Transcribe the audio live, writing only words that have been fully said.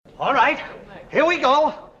All right, here we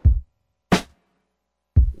go.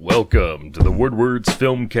 Welcome to the Woodward's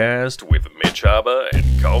Filmcast with Mitch Haba and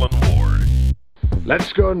Colin Ward.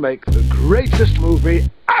 Let's go and make the greatest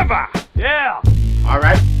movie ever! Yeah. All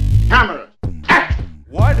right, camera, action!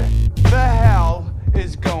 What the hell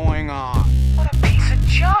is going on? What a piece of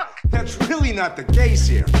junk. That's really not the case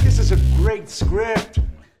here. This is a great script.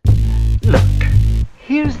 Look,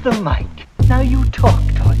 here's the mic. Now you talk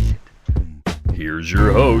towards it. Here's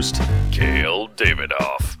your host, Cale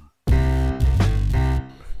Davidoff.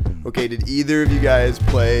 Okay, did either of you guys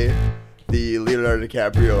play the Leonardo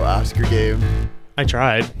DiCaprio Oscar game? I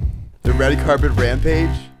tried. The Red Carpet Rampage?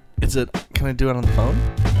 Is it? Can I do it on the phone?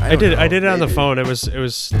 I did it on the phone. It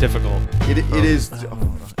was difficult. It is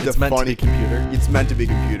It's meant to be computer. It's meant to be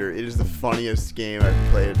computer. It is the funniest game I've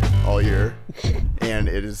played all year, and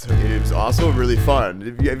it is also really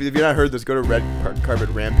fun. If you've not heard this, go to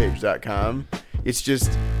redcarpetrampage.com. It's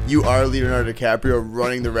just you are Leonardo DiCaprio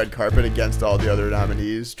running the red carpet against all the other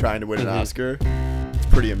nominees trying to win an Oscar. It's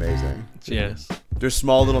pretty amazing. Yes. There's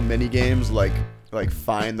small little mini games like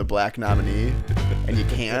find the black nominee, and you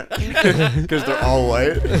can't because they're all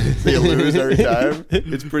white, so you lose every time.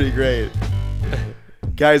 It's pretty great.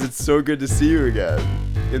 Guys, it's so good to see you again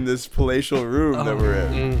in this palatial room that we're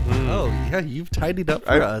in. Mm-hmm. Oh, yeah, you've tidied up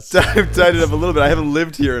for us. I've tidied up a little bit. I haven't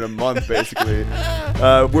lived here in a month, basically.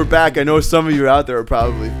 We're back. I know some of you out there are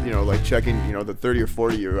probably, like checking, the 30 or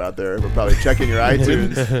 40 of you out there were probably checking your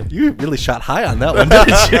iTunes. You really shot high on that one,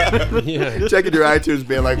 didn't you? Yeah. Checking your iTunes,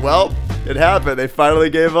 being like, well, it happened. They finally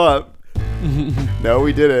gave up. No,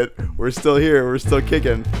 we did it. We're still here. We're still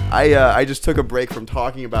kicking. I just took a break from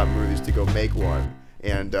talking about movies to go make one.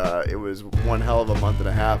 And it was one hell of a month and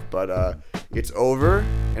a half, but it's over,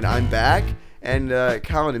 and I'm back. And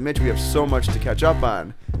Colin and Mitch, we have so much to catch up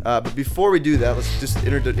on. But before we do that, let's just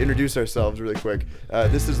introduce ourselves really quick.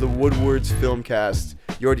 This is the Woodward's Filmcast,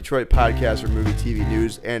 your Detroit podcast for movie, TV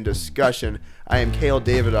news, and discussion. I am Cale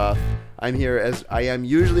Davidoff. I'm here as I am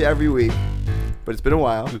usually every week, but it's been a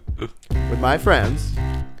while, with my friends,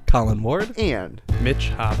 Colin Ward and Mitch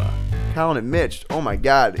Haba. Colin and Mitch. Oh my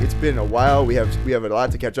God, it's been a while. We have a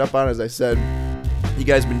lot to catch up on. As I said, you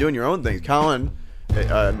guys have been doing your own things. Colin,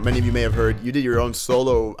 many of you may have heard, you did your own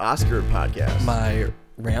solo Oscar podcast. My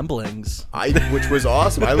ramblings. Which was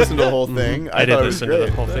awesome. I listened to the whole thing. I did thought it was listen to the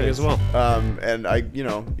great. whole thing as well. And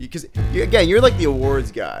because again, you're like the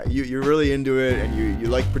awards guy. You're really into it, and you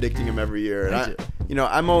like predicting them every year. And I do.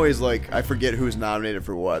 I'm always like, I forget who's nominated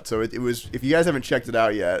for what. So it was, if you guys haven't checked it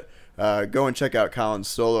out yet, go and check out Colin's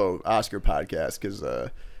solo Oscar podcast, because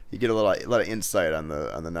you get a lot of insight on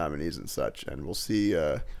the nominees and such, and we'll see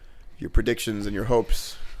your predictions and your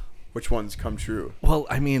hopes, which ones come true. Well,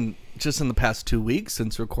 I mean, just in the past 2 weeks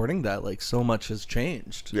since recording that, so much has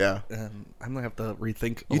changed. Yeah. And I'm gonna have to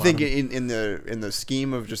rethink. You think in the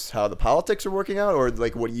scheme of just how the politics are working out, or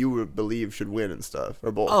like what you would believe should win and stuff,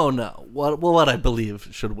 or both? Oh no! What I believe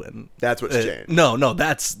should win. That's what's changed. No,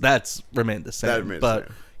 that's remained the same. That remains but the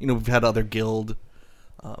same. We've had other guild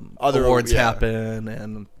awards happen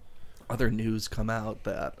and other news come out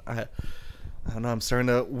that I don't know. I'm starting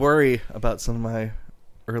to worry about some of my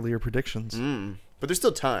earlier predictions. But there's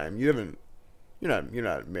still time. You're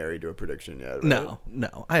not married to a prediction yet, right?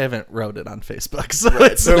 No, I haven't wrote it on Facebook. So,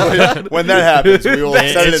 Right. So when that happens, we will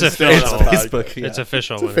set it in It's stone official. on the Facebook. podcast. Yeah. It's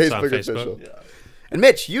official It's a when it's on Facebook Facebook. official. And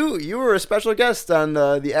Mitch, you were a special guest on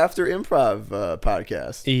the After Improv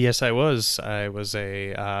podcast. Yes, I was. I was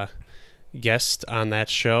a guest on that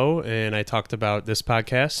show, and I talked about this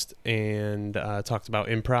podcast and talked about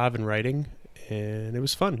improv and writing, and it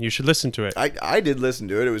was fun. You should listen to it. I did listen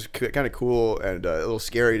to it. It was kind of cool and a little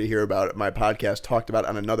scary to hear about my podcast talked about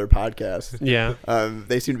on another podcast. Yeah.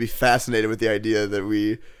 They seem to be fascinated with the idea that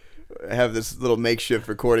we have this little makeshift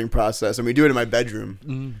recording process, and we do it in my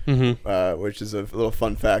bedroom, which is a little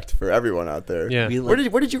fun fact for everyone out there. Yeah. Where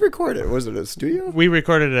did you record it? Was it a studio? We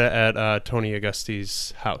recorded it at Tony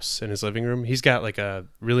Augusti's house in his living room. He's got like a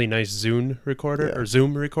really nice Zune recorder or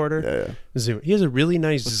Zoom recorder. Yeah. Zoom. He has a really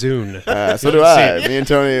nice Zune. So do I. Me and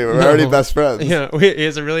Tony are already best friends. Yeah, he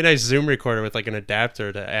has a really nice Zoom recorder with like an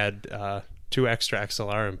adapter to add 2 extra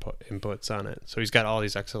XLR inputs on it. So he's got all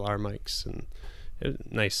these XLR mics, and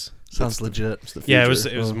nice. Sounds legit. Yeah, it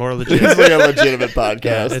was more legit. It's like a legitimate podcast.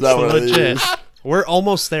 Yeah, it's not one of these. legit. We're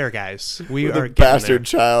almost there, guys. We We're are the getting bastard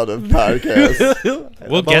child of podcasts.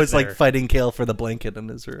 We'll I'm get always there. fighting Cale for the blanket in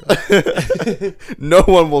his room. No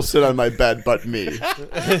one will sit on my bed but me.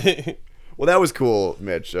 Well, that was cool,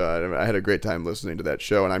 Mitch. I had a great time listening to that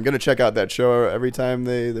show, and I'm going to check out that show every time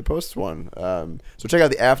they post one. So check out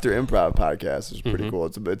the After Improv podcast. It's pretty cool.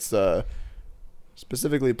 It's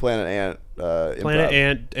Specifically Planet Ant. Improv. Planet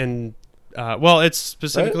Ant and well, it's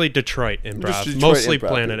specifically Right? Detroit Improv, Just Detroit mostly Improv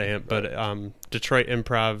Planet people. Ant, but Detroit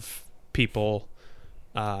Improv people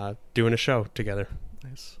doing a show together.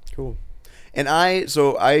 Nice. Cool. And I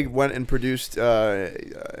went and produced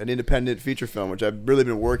an independent feature film, which I've really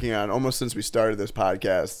been working on almost since we started this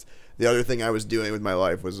podcast. The other thing I was doing with my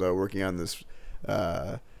life was working on this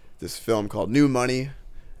film called New Money,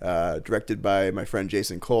 directed by my friend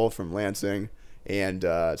Jason Cole from Lansing, and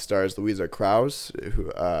it stars Louisa Krause,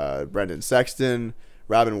 Brendan Sexton,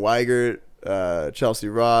 Robin Weigert, Chelsea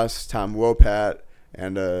Ross, Tom Wopat,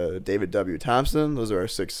 and David W. Thompson. Those are our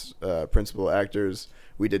 6 principal actors.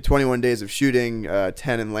 We did 21 days of shooting,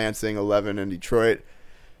 10 in Lansing, 11 in Detroit.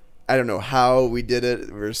 I don't know how we did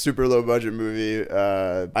it. We're a super low budget movie.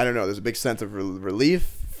 I don't know. There's a big sense of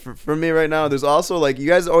relief for me right now. There's also like, you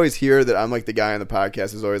guys always hear that I'm like the guy on the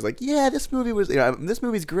podcast who's always like, yeah, this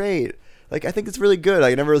movie's great. Like, I think it's really good.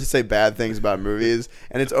 I never really say bad things about movies.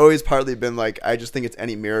 And it's always partly been like, I just think it's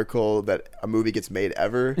any miracle that a movie gets made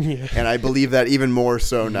ever. Yeah. And I believe that even more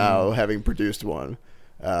so now, having produced one.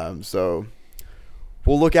 So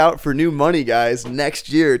we'll look out for New Money, guys, next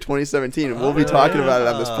year, 2017. And we'll be talking about it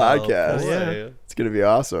on this podcast. Yeah. It's going to be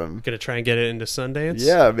awesome. Gonna try and get it into Sundance.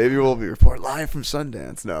 Yeah, maybe we'll report live from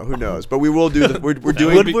Sundance. No, who knows? But we will do we're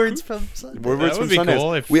doing Woodward's from Sundance. Woodward's That would from be Sundance.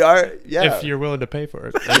 cool if- we are, yeah. If you're willing to pay for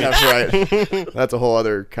it. That's right. That's a whole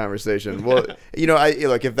other conversation. Well,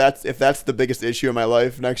 if that's the biggest issue in my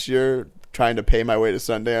life next year, trying to pay my way to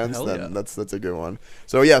Sundance, Hell then yeah. that's a good one.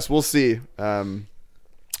 So yes, we'll see.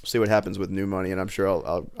 See what happens with New Money, and I'm sure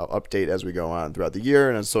I'll update as we go on throughout the year,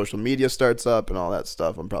 and as social media starts up and all that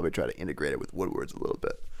stuff, I'm probably try to integrate it with Woodward's a little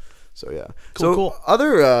bit. So yeah. Cool.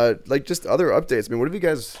 Other just other updates. I mean, what have you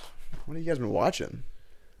guys been watching?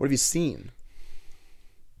 What have you seen?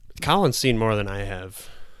 Colin's seen more than I have.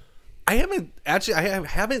 I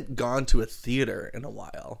haven't gone to a theater in a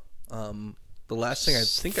while. The last thing I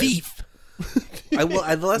think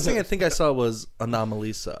the last thing I think I saw was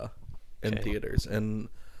Anomalisa in theaters, and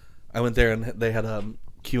I went there and they had a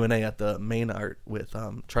Q&A at the main art with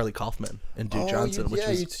Charlie Kaufman and Duke Johnson, which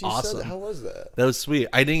was awesome. How was that? That was sweet.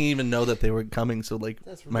 I didn't even know that they were coming, so like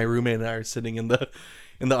my roommate and I are sitting in the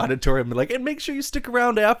auditorium, like, and make sure you stick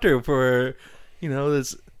around after for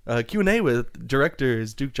this Q&A with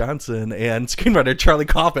directors Duke Johnson and screenwriter Charlie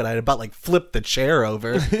Kaufman. I about like flipped the chair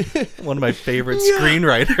over. One of my favorite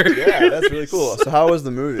screenwriters. Yeah, that's really cool. So how was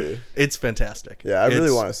the movie? It's fantastic. Yeah, I really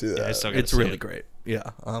want to see that. I still gotta It's see really it. great.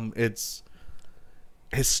 Yeah. It's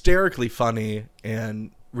hysterically funny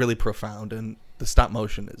and really profound, and the stop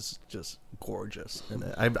motion is just gorgeous. And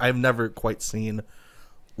I've never quite seen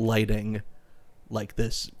lighting like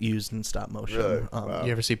this used in stop motion. Really? Wow.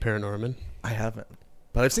 You ever see Paranorman? I haven't,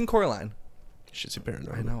 but I've seen Coraline. You should see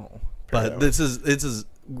Paranorman. I know, but this is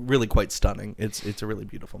really quite stunning. It's a really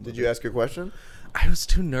beautiful movie. Did you ask your question? I was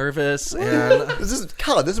too nervous, and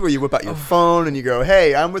Colin, this is where you whip out your phone and you go,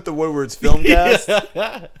 "Hey, I'm with the Woodward's Filmcast."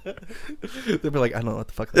 they'll be like, "I don't know what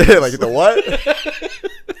the fuck." That is. Like the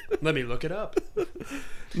what? Let me look it up.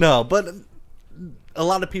 No, but a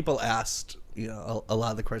lot of people asked, a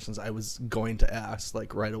lot of the questions I was going to ask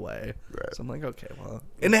like right away. Right. So I'm like, okay, well,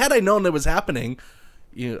 and had I known it was happening,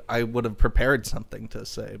 I would have prepared something to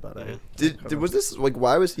say. But was this like?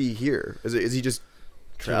 Why was he here? Is he just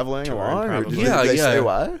traveling Touring, along? Or probably. did they say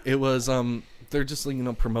why? It was they're just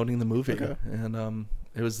promoting the movie, Okay. and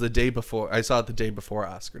it was the day before. I saw it the day before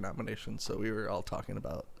Oscar nomination, so we were all talking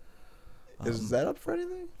about Is that up for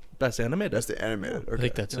anything? Best Animated. That's the animated. Okay. I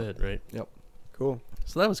think that's it, right? Yep. Cool.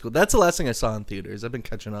 So that was cool. That's the last thing I saw in theaters. I've been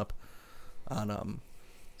catching up on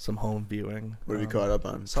some home viewing. What have you caught up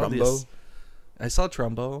on? Saw Trumbo? I saw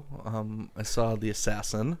Trumbo. I saw The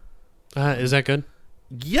Assassin. Is that good?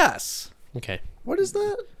 Yes. Okay. What is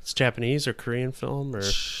that? It's Japanese or Korean film or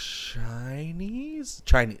Chinese.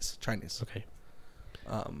 okay.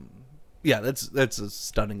 Yeah, that's a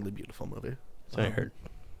stunningly beautiful movie. So I heard.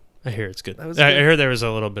 I hear it's good. That was I good. heard there was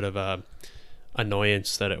a little bit of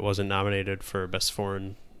annoyance that it wasn't nominated for best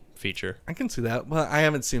foreign feature. I can see that. Well, I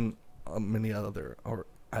haven't seen many other or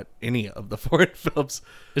any of the foreign films.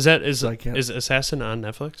 Is I can't- Assassin on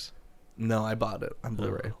Netflix? No, I bought it on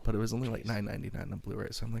Blu-ray, but it was only like $9.99 on Blu-ray.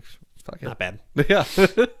 So I'm like, fuck it. Not bad. Yeah. I'm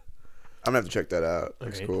gonna have to check that out.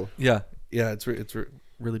 Looks Alright. cool. Yeah. It's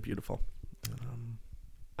really beautiful.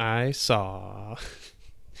 I saw.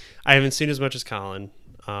 I haven't seen as much as Colin.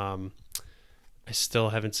 I still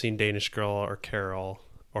haven't seen Danish Girl or Carol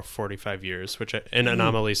or 45 Years, and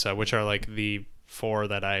Anomalisa, which are like the 4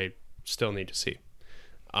 that I still need to see.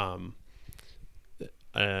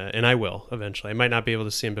 and I will eventually. I might not be able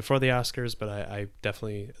to see them before the Oscars, but I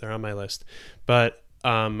definitely, they're on my list. But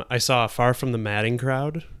I saw Far From the Madding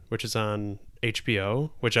Crowd, which is on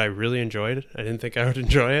HBO, which I really enjoyed. I didn't think I would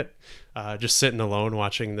enjoy it. Just sitting alone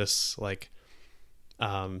watching this, like,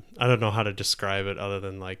 I don't know how to describe it other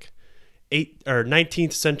than like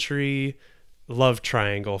 19th century love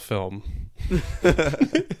triangle film.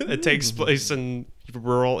 It takes place in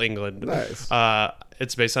rural England. Nice.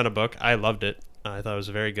 It's based on a book. I loved it. I thought it was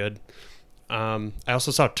very good. I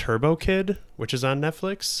also saw Turbo Kid, which is on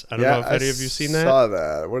Netflix. I don't know if any of you seen that. I saw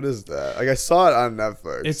that. What is that? Like, I saw it on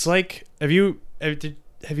Netflix. It's like, have you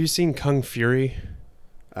seen Kung Fury?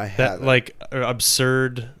 I haven't. That like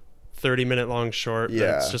absurd 30-minute long short.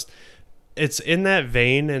 Yeah. It's in that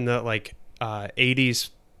vein, in the like 80s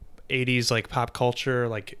like pop culture,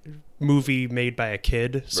 like movie made by a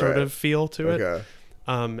kid sort Right. of feel to it. Okay.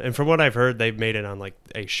 And from what I've heard, they've made it on like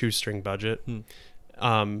a shoestring budget.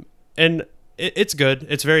 And it's good.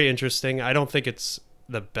 It's very interesting. I don't think it's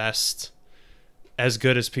the best, as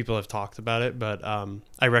good as people have talked about it, but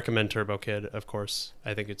I recommend Turbo Kid, of course.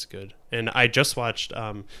 I think it's good. And I just watched,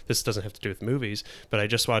 this doesn't have to do with movies, but I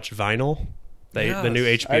just watched Vinyl, the new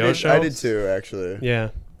HBO show. I did too, actually. Yeah.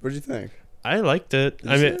 What did you think? I liked it.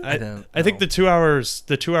 I mean, I think the 2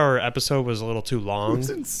 hour episode was a little too long. It's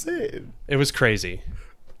insane. It was crazy.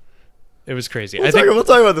 It was crazy. We'll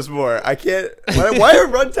talk about this more. I can't. Why are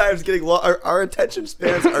runtimes getting long? Our attention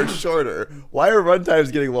spans are shorter. Why are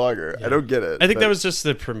runtimes getting longer? I don't get it. I think that was just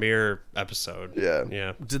the premiere episode. Yeah.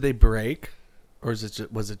 Yeah. Did they break, or was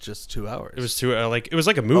it just 2 hours? It was too it was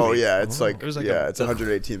like a movie. Oh yeah, it's like It was like it's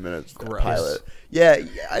 118 minutes Gross. pilot. Yeah,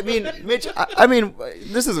 I mean, Mitch. I mean,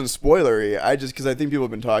 this isn't spoilery. Because I think people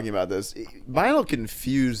have been talking about this. Vinyl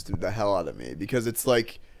confused the hell out of me because it's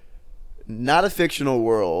like not a fictional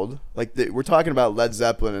world. Like we're talking about Led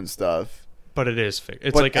Zeppelin and stuff, But it is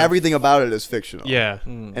it's but like everything about it is fictional. Yeah.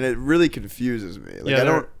 and it really confuses me. Like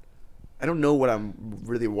Yeah, I don't know what I'm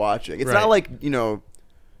really watching. It's Right. not like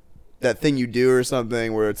that Thing You Do or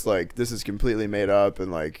something where it's like this is completely made up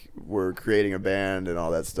and like we're creating a band and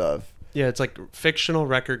all that stuff. Yeah, it's like fictional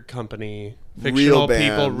record company, Real fictional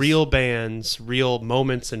people, bands. real bands, real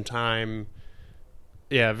moments in time.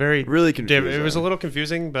 Yeah, very Really It was confusing. a little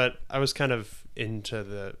confusing, but I was kind of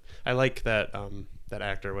into I like that that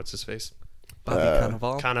actor. What's his face? Bobby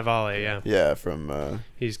Cannavale? Cannavale. Yeah, Yeah, from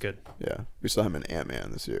he's good. yeah, we saw him in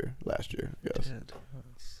Ant-Man last year. I guess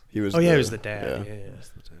he was. He was the dad. Yeah. Yeah.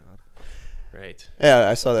 Right. Yeah,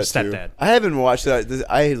 I saw that The too. stepdad. I haven't watched that.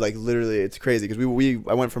 I like literally, it's crazy because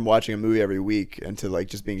I went from watching a movie every week into like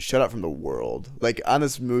just being shut out from the world. Like on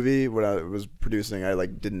this movie, when I was producing, I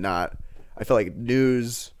like did not. I felt like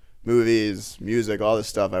news, movies, music, all this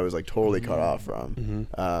stuff. I was like totally cut off from.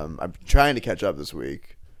 I'm trying to catch up this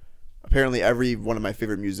week. Apparently, every one of my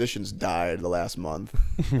favorite musicians died the last month.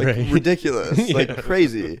 Like Right. ridiculous, like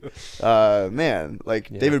crazy. Man, like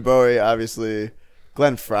David Bowie, obviously,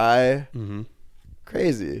 Glenn Frey,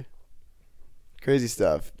 crazy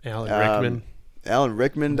stuff. Alan Rickman. Alan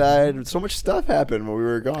Rickman died. So much stuff happened when we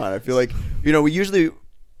were gone. I feel like we usually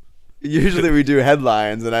we do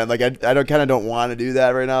headlines, and I don't want to do that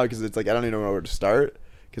right now because it's like I don't even know where to start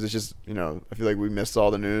because it's just I feel like we missed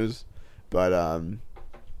all the news, but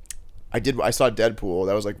I saw Deadpool.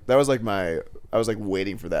 I was like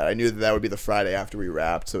waiting for that. I knew that would be the Friday after we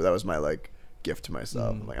wrapped, so that was my like gift to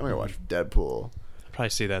myself. I'm like, I'm gonna watch Deadpool. I'll probably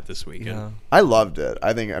see that this weekend. Yeah. I loved it.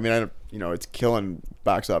 I it's killing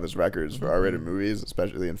box office records for R-rated movies,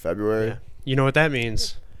 especially in February. Yeah. You know what that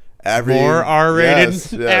means? Every More R-rated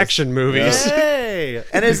yes. action movies. Hey!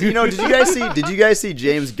 And as did you guys see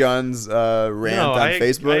James Gunn's rant on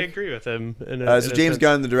Facebook? I agree with him. So James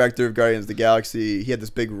Gunn, the director of Guardians of the Galaxy, he had this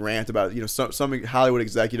big rant about some Hollywood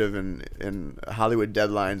executive in Hollywood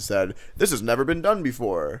Deadline said this has never been done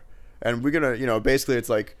before, and we're gonna basically it's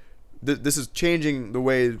like this is changing the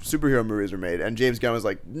way superhero movies are made, and James Gunn was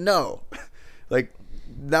like no,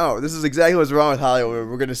 no, this is exactly what's wrong with Hollywood.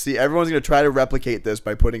 We're gonna see everyone's gonna try to replicate this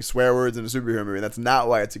by putting swear words in a superhero movie. And that's not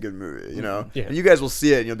why it's a good movie, Yeah. And you guys will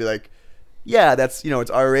see it, and you'll be like, yeah, that's it's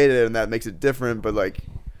R-rated, and that makes it different. But like,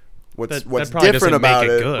 what's probably different doesn't about make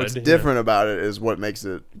it it? good, What's you know? different about it is what makes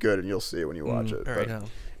it good, and you'll see it when you watch it. right.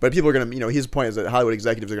 But people are gonna, his point is that Hollywood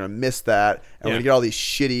executives are gonna miss that, and we're Yeah. gonna get all these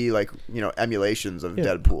shitty emulations of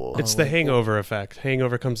Deadpool. It's the Hangover effect.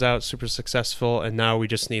 Hangover comes out super successful, and now we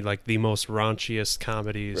just need like the most raunchiest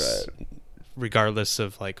comedies, regardless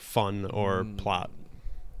of like fun or plot.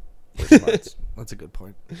 That's a good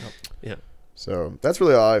point. Yep. Yeah. So that's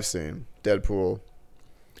really all I've seen. Deadpool.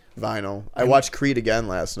 vinyl. I watched Creed again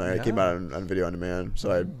last night. It came out on video on demand,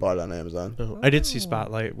 so I bought it on Amazon. Oh, I did see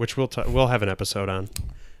Spotlight, which we'll have an episode on.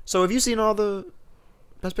 So have you seen all the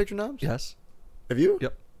Best Picture noms? Yes. Have you?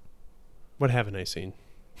 Yep. What haven't I seen?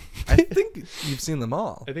 I think you've seen them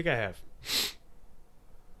all. I think I have.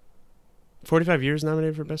 45 Years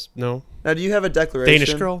nominated for best? No. Now, do you have a declaration?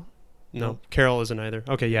 Danish Girl? No. Carol isn't either.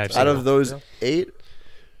 Okay, yeah, I've seen Out it. of those 8,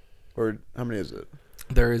 or how many is it?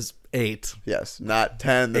 There is 8. Yes, not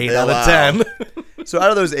 10. 8 out of 10. So out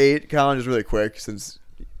of those 8, Colin, just really quick, since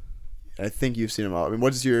I think you've seen them all. I mean,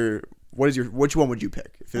 which one would you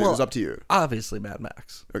pick if it was up to you? Obviously, Mad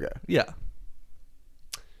Max. Okay. Yeah.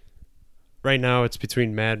 Right now, it's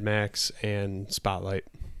between Mad Max and Spotlight.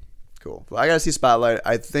 Cool. Well, I gotta see Spotlight.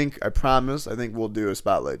 I think we'll do a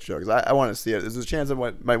Spotlight show because I want to see it. There's a chance I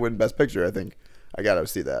might win Best Picture. I think I gotta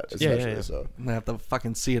see that. Especially, yeah. So I'm gonna have to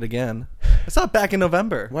fucking see it again. I saw it back in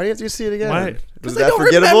November. why do you have to see it again? Why? Was Because that I don't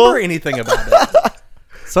forgettable? remember anything about it.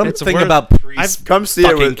 Something worth- about priests Come see it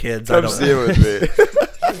fucking with kids. I Come don't see know. it with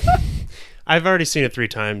me. I've already seen it 3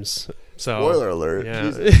 times. So Spoiler alert. Yeah.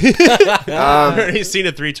 Jesus. I've already seen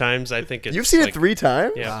it 3 times. I think it's You've seen like, it 3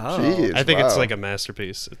 times? Yeah. Wow. Jeez, I think it's wow. like a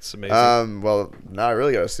masterpiece. It's amazing. Well, now I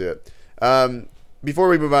really gotta see it. Before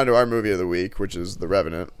we move on to our movie of the week, which is The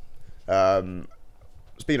Revenant.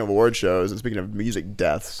 Speaking of award shows and speaking of music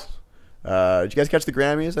deaths, did you guys catch the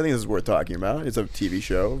Grammys? I think this is worth talking about. It's a TV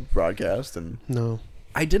show broadcast, and No.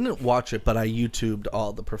 I didn't watch it, but I YouTubed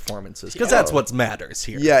all the performances because that's what matters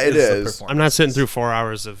here. Yeah, it the is. performances. I'm not sitting through 4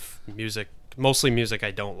 hours of music, mostly music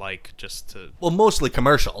I don't like, just to. Well, mostly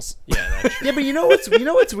commercials. Yeah. yeah, but you know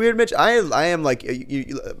what's weird, Mitch? I am like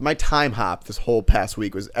my time hop this whole past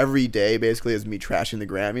week was every day basically is me trashing the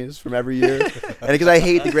Grammys from every year, and because I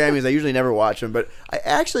hate the Grammys, I usually never watch them. But I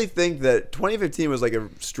actually think that 2015 was like a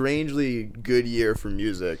strangely good year for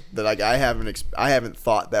music that like I haven't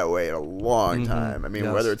thought that way in a long time. I mean,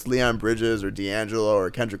 Yes. whether it's Leon Bridges or D'Angelo or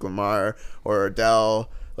Kendrick Lamar or Adele,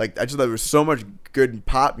 like I just thought there was so much good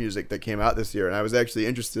pop music that came out this year, and I was actually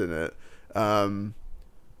interested in it.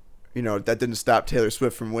 That didn't stop Taylor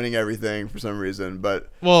Swift from winning everything for some reason, but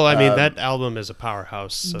Well, I mean, that album is a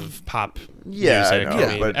powerhouse of pop Yeah, I music. know,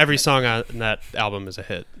 I mean, but- every song on that album is a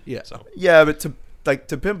hit. Yeah. So yeah, but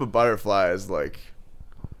to Pimp a Butterfly is like,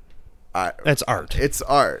 that's art. it's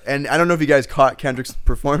art, and I don't know if you guys caught Kendrick's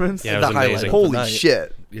performance. Yeah, it was The highlight amazing. of the Holy night.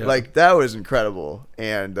 shit! Yeah. Like that was incredible,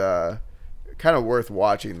 and kind of worth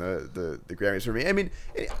watching the Grammys for me. I mean,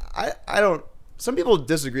 I don't. Some people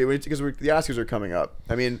disagree because the Oscars are coming up.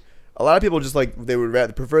 I mean, a lot of people just like they would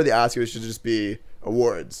rather prefer the Oscars should just be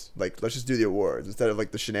awards. Like let's just do the awards instead of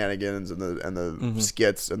like the shenanigans and the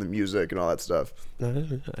skits and the music and all that stuff.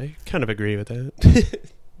 I kind of agree with that.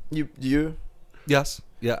 You? Yes.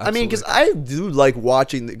 Yeah. I mean, because I do like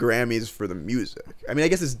watching the Grammys for the music. I mean, I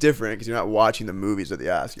guess it's different because you're not watching the movies at the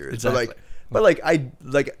Oscars. Exactly. But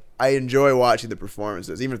I enjoy watching the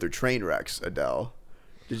performances, even if they're train wrecks. Adele,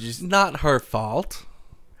 did you? not her fault.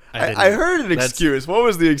 I heard an That's- excuse. What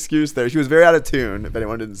was the excuse there? She was very out of tune. If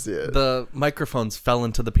anyone didn't see it, The microphones fell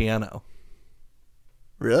into the piano.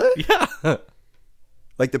 really? Yeah.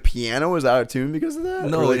 Like the piano was out of tune because of that?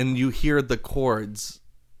 No, Or, like- and you hear the chords,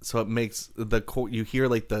 so it makes you hear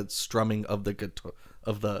like the strumming of the guitar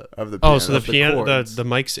of the Oh, so the of the piano, chords. the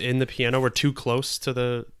mics in the piano were too close to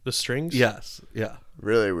the strings. Yes. Yeah.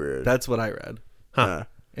 really weird. That's what I read. Huh.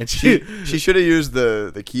 And she should have used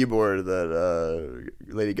the keyboard that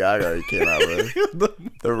Lady Gaga came out with.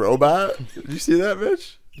 The robot. Did you see that,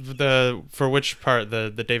 Mitch? For which part? The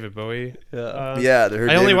David Bowie. Yeah,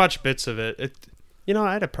 I only watched bits of it.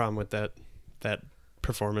 I had a problem with that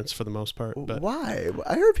performance for the most part. But Why?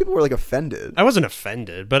 I heard people were like offended. I wasn't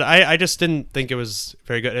offended, but I just didn't think it was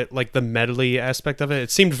very good. Like the medley aspect of it,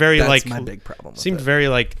 it seemed very That's like my big problem with seemed it. very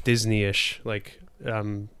like Disney-ish, like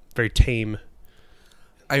very tame.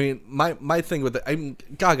 I mean, my thing with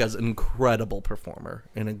it, Gaga's an incredible performer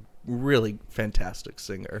and a really fantastic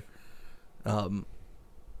singer.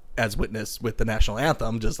 As witnessed with the national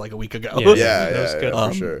anthem just like a week ago. Yeah. that was good.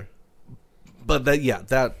 For sure. But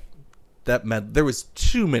there was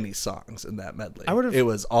too many songs in that medley. It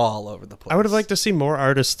was all over the place. I would have liked to see more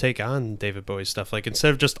artists take on David Bowie's stuff. Like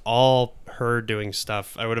instead of just all her doing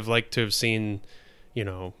stuff, I would have liked to have seen,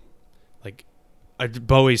 like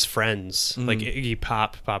Bowie's friends, like Iggy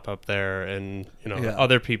Pop up there, and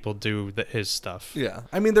other people do his stuff. Yeah,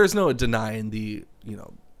 I mean, there's no denying the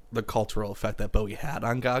cultural effect that Bowie had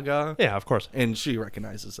on Gaga. Yeah, of course. And she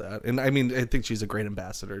recognizes that. And I mean, I think she's a great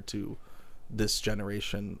ambassador to this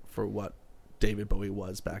generation for what David Bowie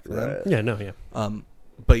was back then. Right. Yeah, no, yeah.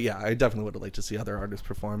 But yeah, I definitely would have liked to see other artists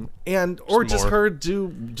perform, or just more. her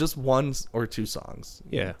do just one or two songs.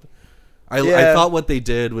 Yeah. I thought what they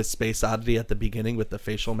did with Space Oddity at the beginning with the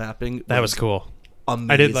facial mapping That was cool.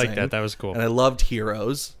 amazing. I did like that. That was cool. And I loved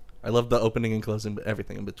Heroes. I loved the opening and closing, but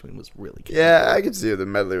everything in between was really good. Yeah, I could see the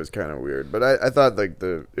medley was kind of weird, but I thought like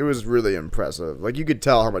it was really impressive. Like you could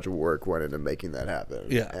tell how much work went into making that happen.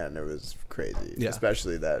 Yeah. And it was crazy. Yeah.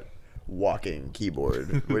 Especially that walking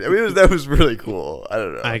keyboard. I mean, that was really cool. I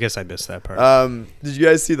don't know. I guess I missed that part. Did you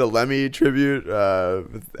guys see the Lemmy tribute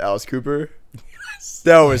with Alice Cooper?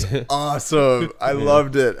 That was awesome. I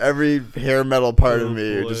loved it. Every hair metal part of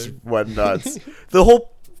me just went nuts. The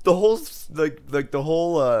whole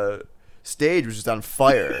stage was just on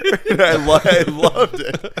fire. And I loved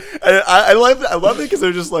it. I loved it because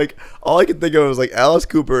they're just like, all I could think of was like Alice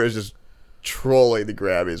Cooper is just trolling the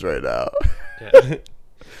Grammys right now. Yeah.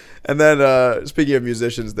 And then speaking of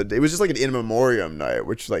musicians, it was just like an in memoriam night,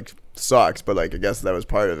 which like sucks, but like I guess that was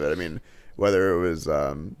part of it. I mean, whether it was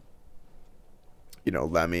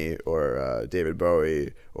Lemmy or David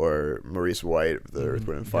Bowie or Maurice White, the Earth,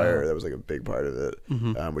 Wind and Fire, that was like a big part of it,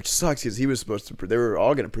 which sucks because he was supposed to. They were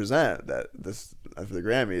all going to present this for the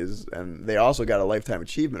Grammys, and they also got a Lifetime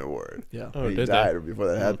Achievement Award. Yeah. He died before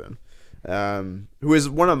that happened. Who is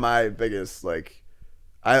one of my biggest like.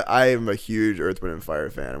 I am a huge Earth, Wind and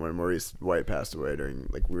Fire fan, and when Maurice White passed away during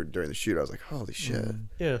the shoot, I was like, holy shit.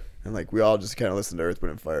 Yeah. And like we all just kind of listened to Earth,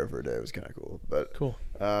 Wind and Fire for a day. It was kind of cool. But Cool.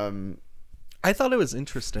 I thought it was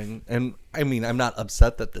interesting, and I mean, I'm not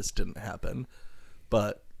upset that this didn't happen,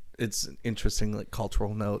 but it's an interesting like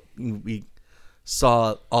cultural note. We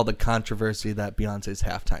saw all the controversy that Beyonce's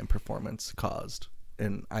halftime performance caused,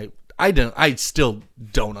 and I still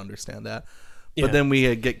don't understand that. Yeah. But then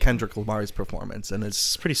we get Kendrick Lamar's performance, and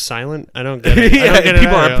it's It's pretty silent. I don't get it. I don't get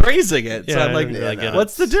people it. are praising it. Yeah, So I'm I like, don't really get it.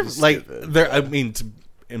 what's the difference? Like, stupid. I mean,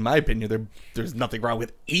 in my opinion, there's nothing wrong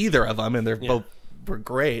with either of them, and they're both were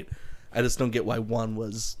great. I just don't get why one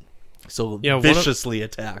was so viciously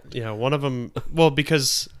attacked. Yeah, one of them. Well,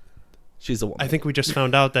 because She's a woman. I think we just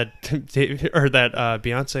found out that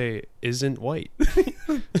Beyonce isn't white. did you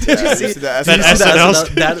see that? That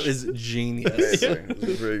SNL That is genius. It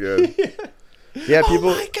was pretty good. Yeah, people.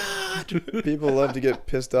 Oh my god! People love to get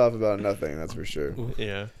pissed off about nothing. That's for sure.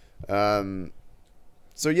 Yeah.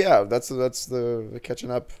 So yeah, that's the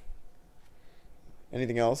catching up.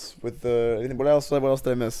 Anything else with the? What else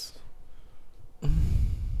did I miss?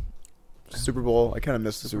 Super Bowl. I kind of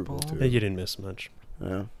missed the Super Bowl too. You didn't miss much.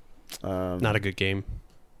 Yeah. Not a good game.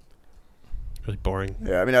 Really boring.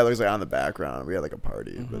 Yeah, I mean, that looks like on the background. We had like a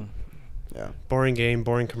party, but yeah. Boring game.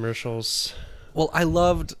 Boring commercials. Well, I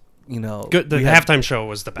loved. Good. The halftime show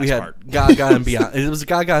was the best we had part. Gaga and Beyonce. It was a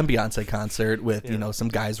Gaga and Beyonce concert with some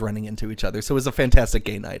guys running into each other. So it was a fantastic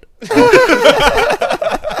gay night. So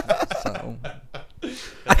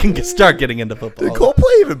I can start getting into football. Did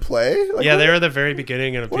Coldplay even play? Like, Yeah, they were at the very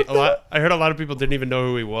beginning, and I heard a lot of people didn't even know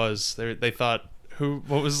who he was. They thought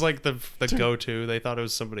what was like the go-to. They thought it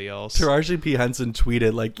was somebody else. Taraji P. Henson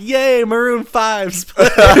tweeted like, "Yay, Maroon 5's."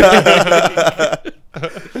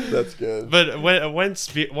 That's good. But once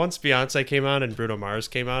Beyonce came on and Bruno Mars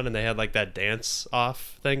came on, and they had like that dance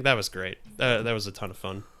off thing, that was great. That was a ton of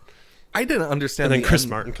fun. I didn't understand. And then Chris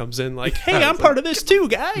Martin comes in like, "Hey, I'm part of this too,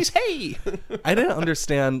 guys. Hey." I didn't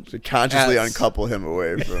understand. To consciously uncouple him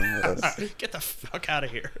away from us. Get the fuck out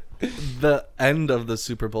of here. The end of the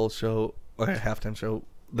Super Bowl show or halftime show,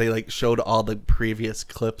 they like showed all the previous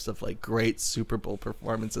clips of like great Super Bowl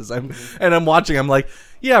performances. I'm watching. I'm like,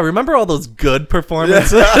 yeah, remember all those good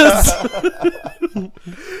performances?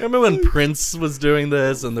 Remember when Prince was doing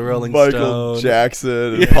this and the Rolling Michael Stones?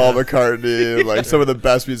 Jackson and Paul McCartney, and, like some of the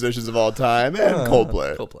best musicians of all time, and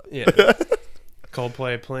Coldplay. Yeah.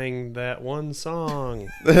 Coldplay playing that one song.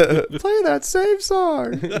 Play that same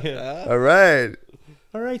song. Yeah. All right.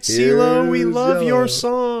 All right, CeeLo, we Here's love Yellow. your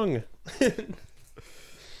song.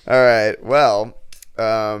 All right. Well,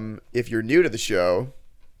 if you're new to the show,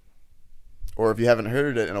 or if you haven't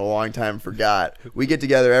heard it in a long time, forgot, we get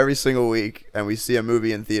together every single week and we see a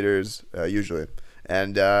movie in theaters, usually,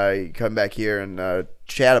 and you come back here and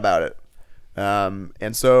chat about it.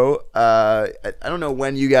 And so I don't know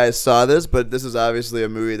when you guys saw this, but this is obviously a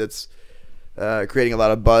movie that's creating a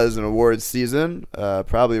lot of buzz in awards season,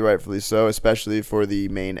 probably rightfully so, especially for the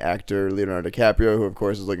main actor, Leonardo DiCaprio, who, of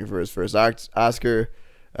course, is looking for his first Oscar.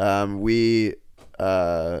 We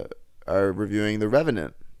are reviewing The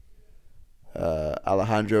Revenant.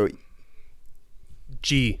 Alejandro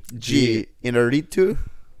G. Inarritu?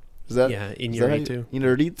 Is that? Yeah, Inarritu.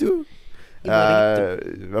 Inarritu.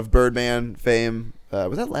 Of Birdman fame.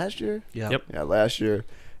 Was that last year? Yeah. Yep. Yeah, last year.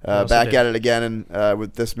 also Back did. at it again and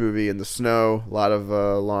with this movie in the snow. A lot of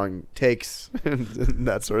long takes and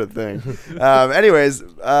that sort of thing. Anyways,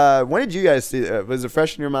 when did you guys see it? Was it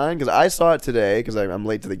fresh in your mind? Because I saw it today because I'm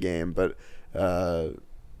late to the game. But when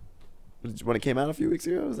it came out a few weeks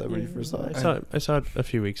ago, was that when you first saw it? I saw it a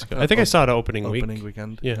few weeks ago. I think I saw it opening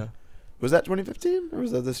weekend. Yeah. Was that 2015 or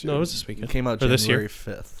was that this year? No, it was this It weekend. came out Or this January year.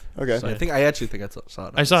 5th. Okay. So I actually think I saw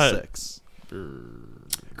it. I saw it- 6.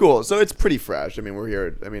 Cool. So it's pretty fresh. I mean, we're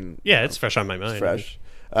here. I mean, Yeah, it's fresh on my mind. it's fresh.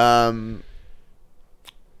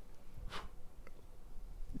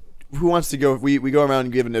 Who wants to go? We go around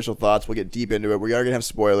and give initial thoughts. We'll get deep into it. We are going to have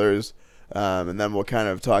spoilers. And then we'll kind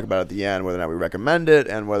of talk about at the end whether or not we recommend it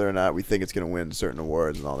and whether or not we think it's going to win certain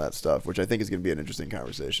awards and all that stuff, which I think is going to be an interesting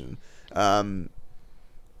conversation.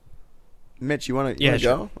 Mitch, you want to Yeah,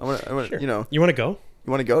 go? I want Sure. you know, You want to go?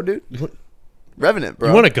 you want to go, dude? Revenant, bro.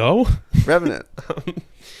 You want to go? Revenant.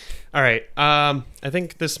 All right. I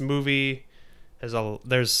think this movie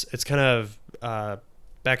it's kind of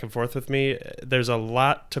back and forth with me. There's a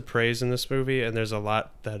lot to praise in this movie, and there's a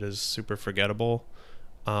lot that is super forgettable.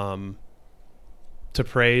 To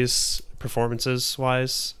praise performances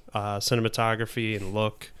wise, cinematography and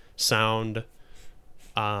look, sound,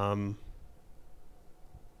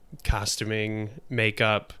 costuming,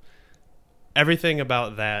 makeup, everything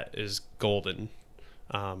about that is golden.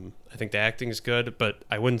 I think the acting is good, but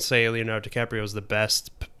I wouldn't say Leonardo DiCaprio is the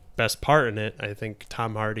best part in it. I think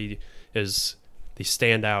Tom Hardy is the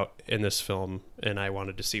standout in this film, and I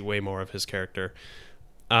wanted to see way more of his character.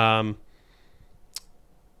 Other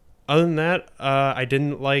than that, I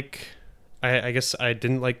didn't like. I guess I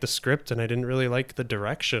didn't like the script, and I didn't really like the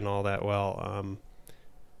direction all that well.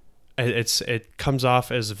 It comes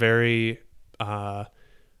off as very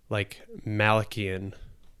like Malikian,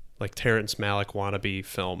 like Terrence Malick wannabe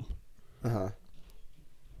film. And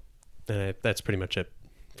that's pretty much it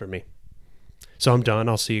for me. So I'm done.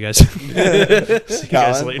 I'll see you guys. See you guys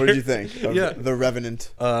Colin, later. what did you think of Yeah. The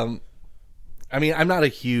Revenant? I mean, I'm not a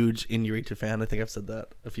huge Inuyasha fan. I think I've said that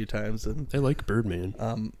a few times. And I like Birdman.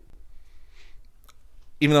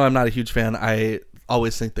 even though I'm not a huge fan, I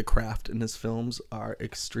always think the craft in his films are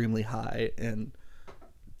extremely high and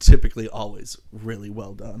typically always really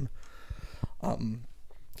well done.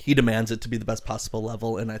 He demands it to be the best possible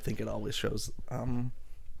level, and I think it always shows.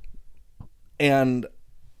 And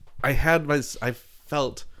I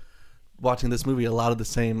felt watching this movie a lot of the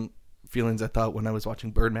same feelings I thought when I was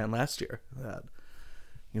watching Birdman last year. That,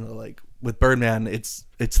 you know, like with Birdman, its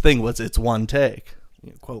thing was it's one take,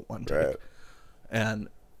 quote one take. Right. And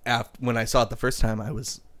when I saw it the first time, I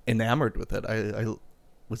was enamored with it. I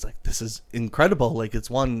was like, this is incredible. Like it's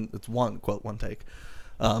one quote one take.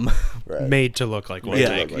 Right. Made to look like one Yeah,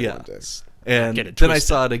 take. yeah. One take. And Get it then I twisted.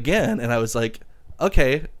 saw it again, and I was like,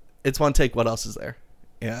 okay, it's one take. What else is there?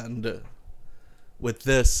 And with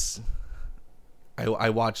this, I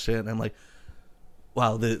watched it, and I'm like,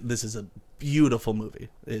 wow, this is a beautiful movie.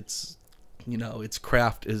 It's, you know, its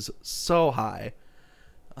craft is so high.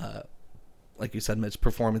 Like you said, Mitch,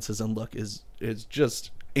 performances and look is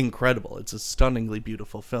just incredible. It's a stunningly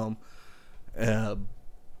beautiful film. But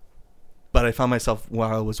I found myself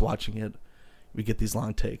while I was watching it, we get these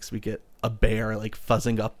long takes. We get a bear like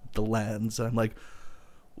fuzzing up the lens, and I'm like,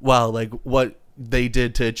 wow, like what they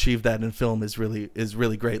did to achieve that in film is really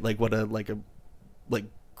great. Like what a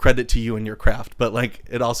credit to you and your craft. But like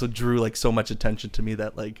it also drew like so much attention to me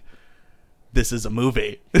that like this is a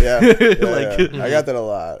movie. Yeah, Like- yeah. I got that a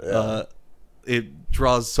lot. Yeah. It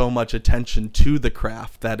draws so much attention to the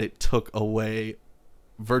craft that it took away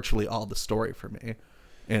virtually all the story for me.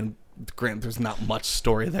 And granted, there's not much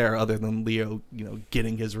story there other than Leo, you know,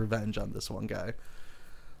 getting his revenge on this one guy.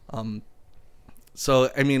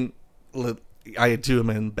 So I mean, I do am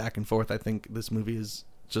in back and forth. I think this movie is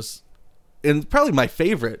just, and probably my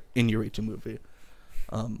favorite Inuyasha movie.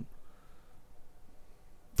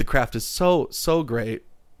 The craft is so great,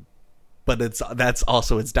 but that's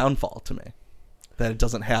also its downfall to me, that it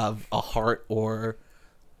doesn't have a heart or.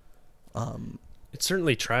 It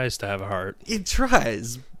certainly tries to have a heart, It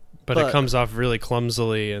tries, but it comes off really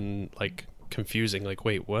clumsily and like confusing. Like,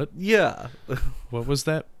 wait, what? yeah. What was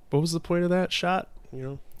that? What was the point of that shot? You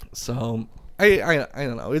know? So I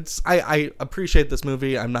don't know. I appreciate this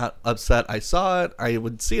movie. I'm not upset I saw it. I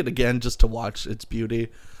would see it again just to watch its beauty,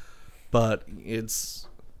 but it's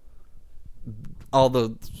all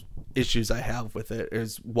the issues I have with it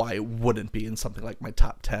is why it wouldn't be in something like my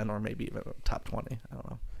top 10 or maybe even top 20. I don't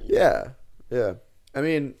know. Yeah. I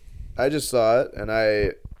mean, I just saw it, and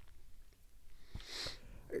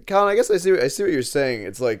Colin, I guess I see what you're saying.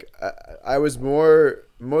 It's like I was more,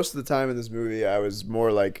 most of the time in this movie, I was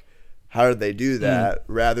more like how did they do that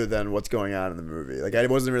rather than what's going on in the movie. Like I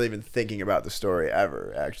wasn't really even thinking about the story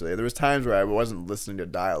ever. Actually, there was times where I wasn't listening to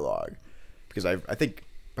dialogue because I think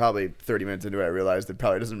probably 30 minutes into it I realized it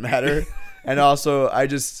probably doesn't matter. And also I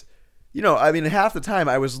just, I mean, half the time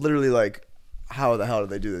I was literally like, how the hell did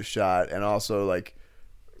they do this shot? And also like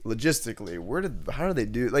logistically, how did they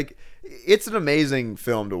do? Like, it's an amazing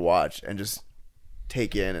film to watch and just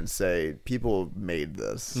take in and say people made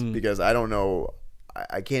this because I don't know.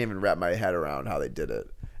 I can't even wrap my head around how they did it.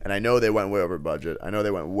 And I know they went way over budget. I know they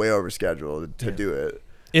went way over schedule to do it.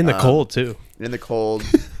 In the cold, too. In the cold.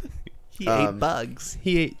 He ate bugs.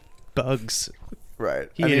 He ate bugs. Right.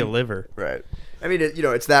 He ate a liver. Right. I mean,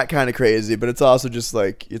 it's that kind of crazy, but it's also just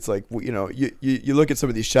like, it's like, you look at some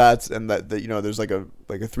of these shots and that there's like a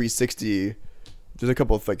 360, there's a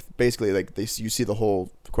couple of like, basically like you see the whole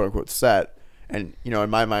quote unquote set. And, in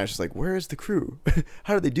my mind, it's just like, where is the crew?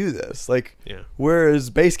 How do they do this? Like, where is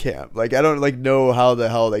base camp? Like, I don't, like, know how the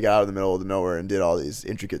hell they got out of the middle of nowhere and did all these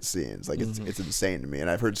intricate scenes. Like, it's insane to me. And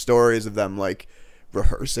I've heard stories of them, like,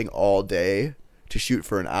 rehearsing all day to shoot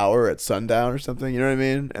for an hour at sundown or something. You know what I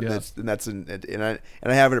mean? And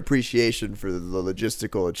I have an appreciation for the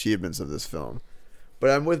logistical achievements of this film.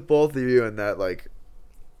 But I'm with both of you in that, like,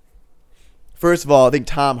 first of all, I think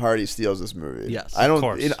Tom Hardy steals this movie. Yes, I don't, of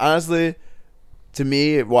course. Honestly, to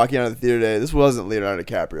me, walking out of the theater today, this wasn't Leonardo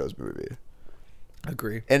DiCaprio's movie.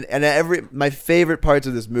 Agree. And my favorite parts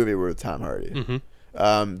of this movie were with Tom Hardy.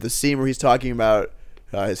 Mm-hmm. The scene where he's talking about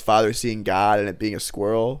his father seeing God and it being a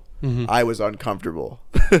squirrel, I was uncomfortable.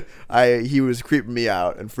 He was creeping me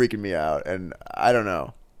out and freaking me out, and I don't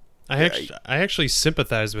know. I actually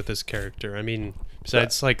sympathize with this character. I mean,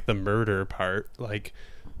 besides like the murder part, like,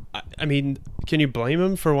 I mean, can you blame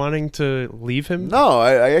him for wanting to leave him? No,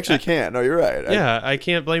 I actually can't. No, you're right. I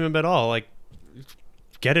can't blame him at all. Like,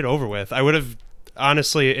 get it over with. I would have,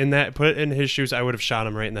 honestly, put it in his shoes, I would have shot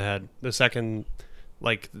him right in the head the second,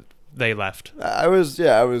 like, they left. I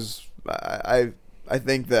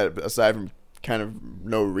think that aside from kind of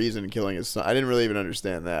no reason killing his son, I didn't really even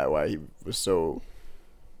understand why he was so...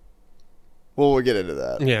 Well, we'll get into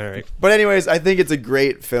that. Yeah, right. But anyways, I think it's a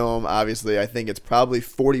great film, obviously. I think it's probably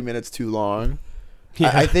 40 minutes too long.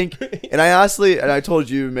 Yeah. I think, and I told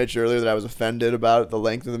you, Mitch, earlier that I was offended about the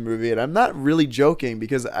length of the movie, and I'm not really joking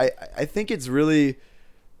because I think it's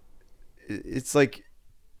like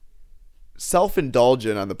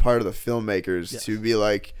self-indulgent on the part of the filmmakers to be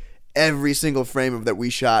like, every single frame of that we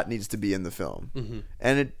shot needs to be in the film,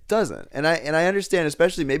 and it doesn't. And I understand,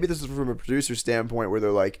 especially maybe this is from a producer standpoint where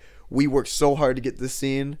they're like, we worked so hard to get this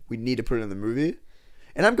scene, we need to put it in the movie.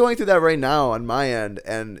 And I'm going through that right now on my end,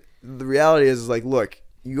 and the reality is like, look,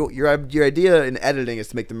 your idea in editing is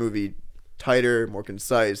to make the movie tighter, more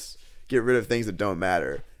concise, get rid of things that don't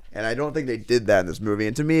matter. And I don't think they did that in this movie.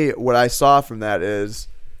 And to me, what I saw from that is,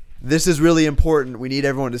 this is really important. We need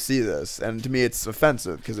everyone to see this. And to me, it's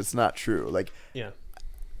offensive because it's not true. Like,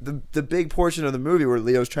 the big portion of the movie where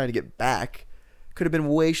Leo's trying to get back could have been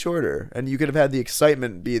way shorter, and you could have had the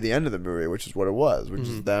excitement be the end of the movie, which is what it was, which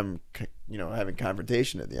is them, having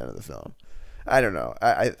confrontation at the end of the film. I don't know.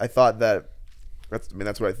 I thought that's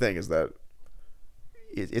what I think is that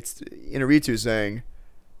it's Inarritu saying,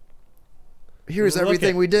 here's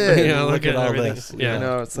everything we did. Yeah, look at all this.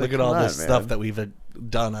 Yeah, it's like, look at all this stuff that we've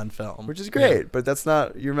done on film, which is great. But that's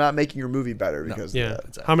not. You're not making your movie better because of that.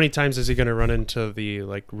 Exactly. How many times is he going to run into the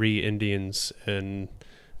like Indians and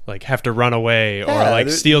like have to run away or like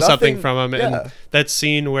steal something from him? And that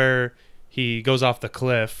scene where he goes off the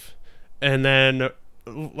cliff and then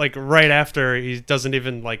like right after he doesn't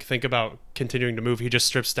even like think about continuing to move, he just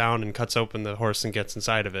strips down and cuts open the horse and gets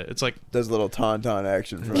inside of it. It's like does a little tauntaun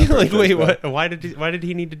action from like wait, what? Why did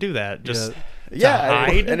he need to do that? Just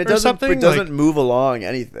hide and it or something? It doesn't move along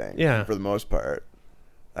anything. Yeah, for the most part.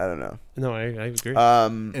 I don't know. No, I agree.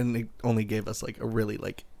 And it only gave us like a really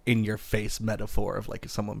like in your face metaphor of like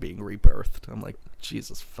someone being rebirthed. I'm like,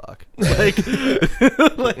 Jesus fuck. Like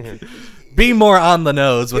be more on the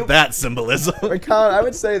nose with that symbolism. Colin, I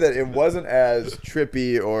would say that it wasn't as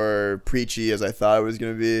trippy or preachy as I thought it was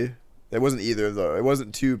going to be. It wasn't either, though. It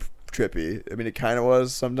wasn't too trippy. I mean, it kind of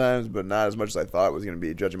was sometimes, but not as much as I thought it was going to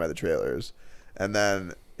be, judging by the trailers. And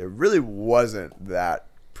then it really wasn't that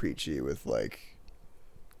preachy with like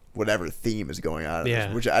whatever theme is going on in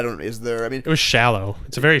this, which I don't. Is there? I mean, it was shallow.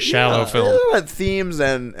 It's a very shallow film. Themes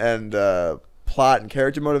and plot and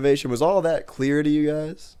character motivation, was all that clear to you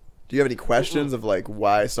guys? Do you have any questions of like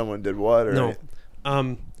why someone did what? Or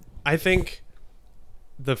no. I think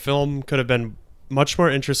the film could have been much more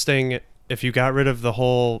interesting if you got rid of the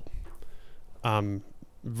whole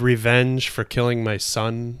revenge for killing my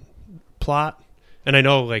son plot And I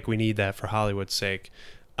know like we need that for Hollywood's sake.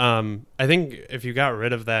 I think if you got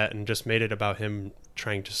rid of that and just made it about him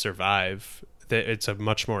trying to survive, that it's a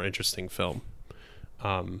much more interesting film.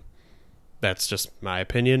 That's just my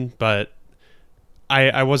opinion, but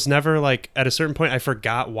I was never like, at a certain point I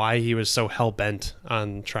forgot why he was so hell-bent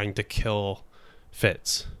on trying to kill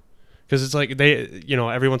Fitz. Because it's like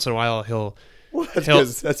every once in a while he'll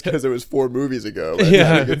That's because it was 4 movies ago.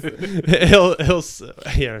 yeah, he'll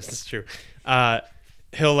yeah, that's true.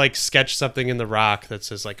 He'll like sketch something in the rock that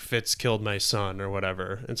says like Fitz killed my son or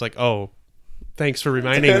whatever. It's like, oh, thanks for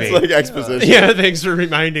reminding me. It's like exposition. Yeah, thanks for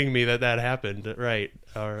reminding me that happened. Right.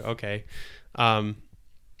 Or okay.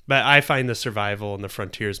 But I find the survival and the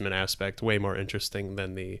frontiersman aspect way more interesting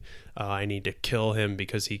than the I need to kill him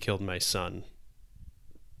because he killed my son.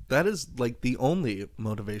 That is like the only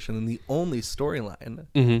motivation and the only storyline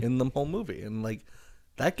Mm-hmm. in the whole movie, and like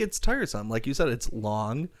that gets tiresome. Like you said, it's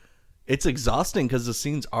long, it's exhausting because the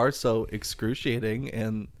scenes are so excruciating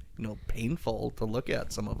and painful to look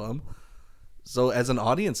at, some of them. So as an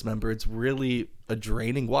audience member, it's really a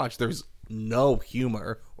draining watch. There's no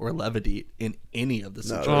humor or levity in any of the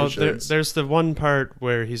situations. Well, there's the one part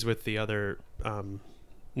where he's with the other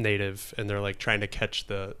native and they're like trying to catch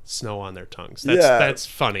the snow on their tongues. That's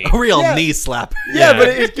funny. A real knee slap. Yeah, but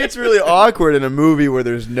it gets really awkward in a movie where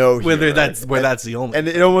there's no humor. That's the only. And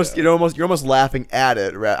you're almost laughing at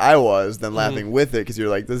it. Right? I was then laughing with it because you're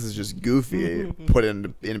like, this is just goofy put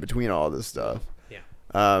in between all this stuff. Yeah.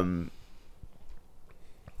 I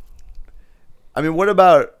mean, what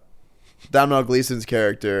about Domhnall Gleeson's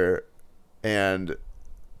character and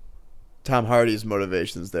Tom Hardy's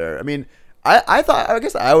motivations there? I mean, I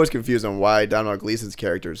guess I was confused on why Domhnall Gleeson's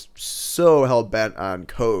character is so hell-bent on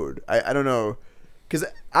code. I don't know, because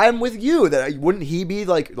I'm with you that wouldn't he be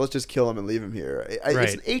like, let's just kill him and leave him here?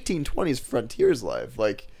 It's an 1820s frontier's life.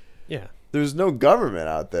 Like, yeah, there's no government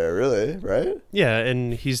out there, really, right? Yeah,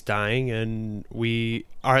 and he's dying, and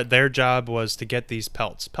their job was to get these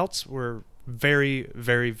pelts. Pelts were very,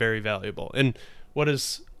 very, very valuable. And what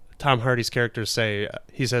does Tom Hardy's character say?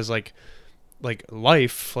 He says like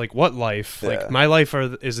life, like what life? Yeah. Like my life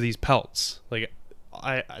is these pelts. Like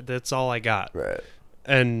I that's all I got. Right.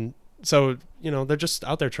 And so they're just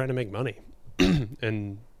out there trying to make money.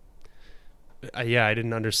 And I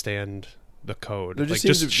didn't understand the code.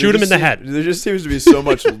 Just shoot him in the head. There just seems to be so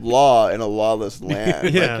much law in a lawless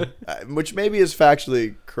land. Yeah. Which maybe is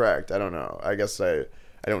factually correct. I don't know. I guess I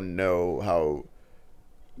don't know how.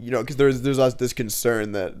 Because there's this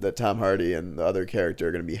concern that Tom Hardy and the other character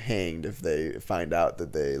are going to be hanged if they find out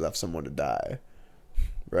that they left someone to die,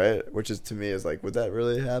 right? Which is, to me, is like, would that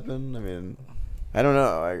really happen? I mean, I don't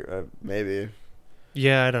know. I maybe.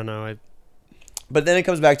 Yeah, I don't know. But then it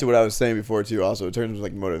comes back to what I was saying before too. Also, in terms of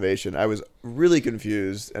like motivation, I was really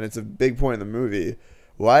confused, and it's a big point in the movie.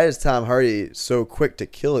 Why is Tom Hardy so quick to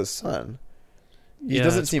kill his son? He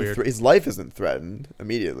doesn't seem his life isn't threatened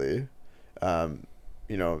immediately.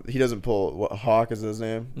 He doesn't pull. Hawk is his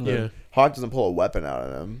name? Yeah. Hawk doesn't pull a weapon out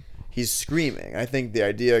on him. He's screaming. I think the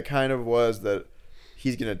idea kind of was that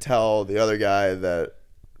he's going to tell the other guy that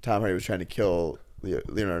Tom Hardy was trying to kill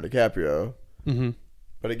Leonardo DiCaprio. Mm-hmm.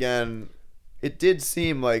 But again, it did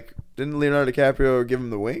seem like, didn't Leonardo DiCaprio give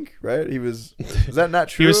him the wink, right? Was that not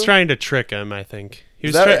true? He was trying to trick him, I think.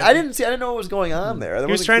 I didn't know what was going on there.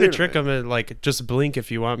 He was trying to trick him and like, just blink if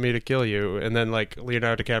you want me to kill you, and then like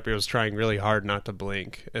Leonardo DiCaprio was trying really hard not to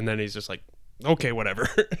blink, and then he's just like, okay, whatever,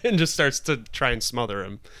 and just starts to try and smother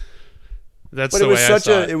him. That's the way I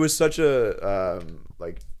saw it. It was such a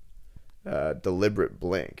deliberate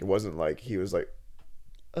blink. It wasn't like he was like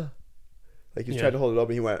he tried to hold it up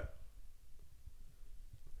and he went.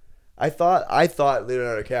 I thought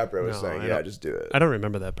Leonardo DiCaprio was saying, "Yeah, just do it." I don't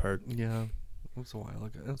remember that part. Yeah. It was a while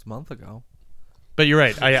ago. It was a month ago. But you're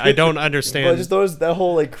right. I don't understand. But just that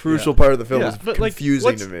whole like crucial part of the film is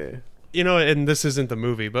confusing to me. And this isn't the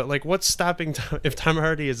movie, but like, what's stopping if Tom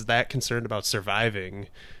Hardy is that concerned about surviving?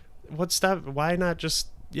 Why not just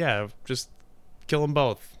kill them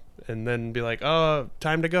both and then be like, oh,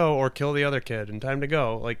 time to go, or kill the other kid and time to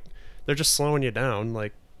go? Like, they're just slowing you down.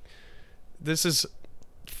 Like, this is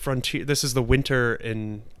frontier. This is the winter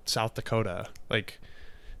in South Dakota. Like,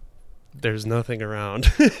 there's nothing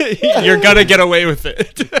around. You're gonna get away with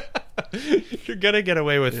it. You're gonna get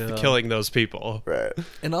away with killing those people, right?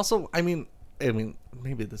 And also, I mean,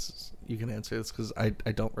 maybe you can answer this because I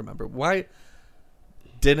don't remember. Why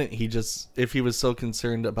didn't he just, if he was so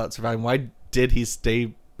concerned about surviving, why did he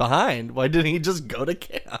stay behind? Why didn't he just go to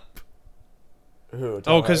camp?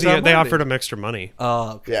 Because they offered him extra money.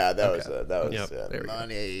 Oh, okay. Yeah, that was Yep.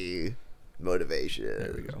 money motivation.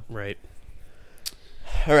 There we go. Right.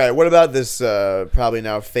 All right, what about this probably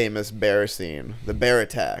now famous bear scene, the bear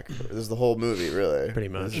attack? This is the whole movie, really. Pretty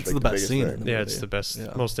much. This is, It's like, the best biggest scene thing. in the Yeah, movie. it's the best,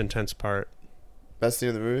 Yeah. most intense part. Best scene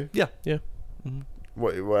in the movie. Yeah. Yeah.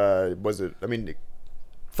 What was it? I mean,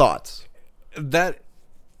 thoughts. That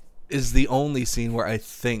is the only scene where I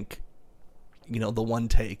think, the one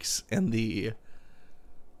takes and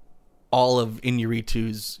all of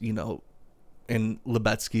Iñárritu's, and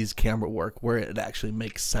Lubetsky's camera work where it actually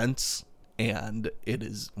makes sense and it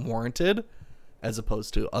is warranted, as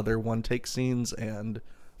opposed to other one take scenes and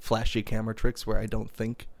flashy camera tricks where I don't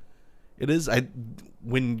think it is.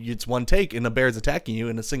 When it's one take and a bear's attacking you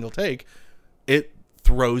in a single take, it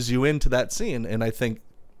throws you into that scene, and I think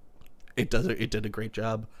it did a great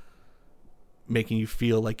job making you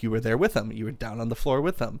feel like you were there with them. You were down on the floor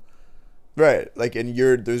with them. Right, like, and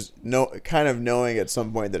there's no kind of knowing at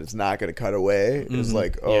some point that it's not going to cut away. It's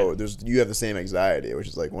like, you have the same anxiety, which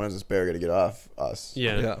is like, when is this bear going to get off us?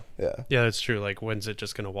 Yeah. Yeah. Yeah, that's true. Like, when's it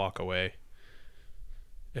just gonna walk away?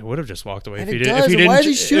 It would have just walked away And if it he does, didn't. and why did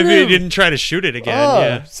he shoot if he him? didn't try to shoot it again. Oh,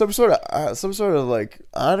 Yeah. some sort of like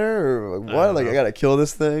honor or like, what? Like, I gotta kill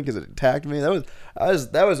this thing because it attacked me. That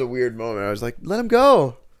was a weird moment. I was like, let him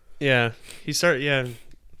go. Yeah. He started. Yeah.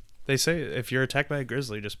 They say if you're attacked by a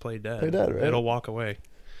grizzly, just play dead. Play dead, right? It'll walk away.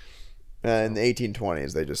 In the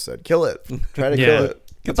 1820s, they just said, kill it. Try to Yeah. kill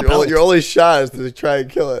it. Get It's the your only shot is to try and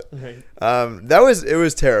kill it. Right. It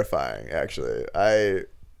was terrifying, actually. I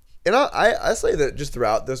say that just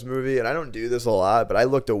throughout this movie, and I don't do this a lot, but I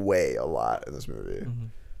looked away a lot in this movie.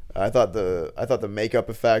 I thought the makeup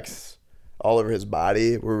effects all over his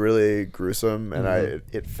body were really gruesome, and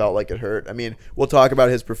it felt like it hurt. I mean, we'll talk about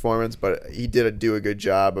his performance, but he did do a good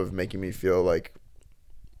job of making me feel like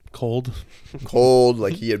Cold.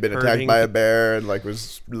 like he had been attacked Hurting. by a bear and like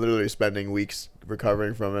was literally spending weeks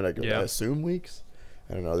recovering from it. I Yeah. assume weeks.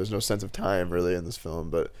 I don't know. There's no sense of time really in this film,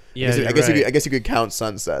 but Yeah, I you're guess right. I guess you could count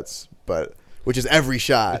sunsets, but which is every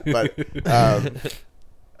shot. But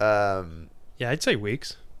Yeah, I'd say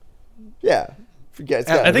weeks. yeah, forget.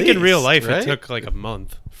 I think in real life right? it took like a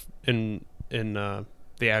month in the actual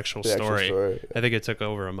The actual story. story, yeah. I think it took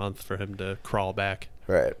over a month for him to crawl back.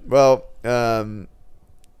 Right. Well,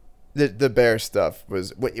 the bear stuff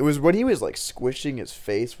was when he was like squishing his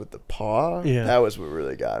face with the paw. Yeah. That was what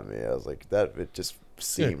really got me. I was like, that it just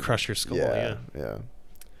seemed Crush your skull. Yeah.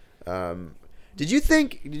 Did you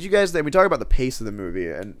guys, we talk about the pace of the movie,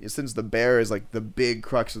 and since the bear is like the big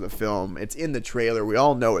crux of the film, it's in the trailer, we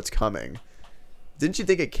all know it's coming. Didn't you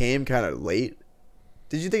think it came kind of late?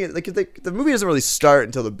 Did you think the movie doesn't really start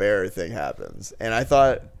until the bear thing happens? And I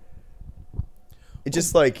thought it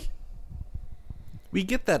just like, We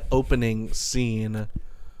get that opening scene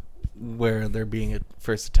where they're being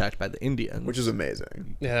first attacked by the Indians, which is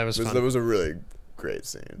amazing. Yeah, that was fun. That was a really great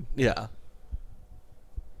scene. yeah.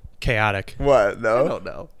 Chaotic. What? I No? don't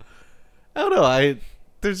know.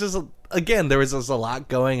 There's just there was just a lot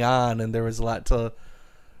going on, and there was a lot to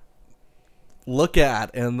look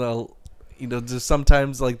at, and just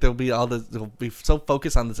sometimes like they'll be so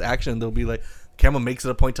focused on this action, they'll be like, camera makes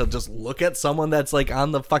it a point to just look at someone that's like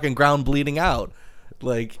on the fucking ground bleeding out.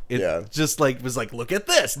 Like it just like was like, look at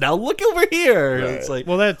this, now look over here. Right. It's like,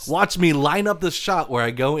 Well, that's- watch me line up this shot where I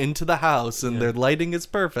go into the house and their lighting is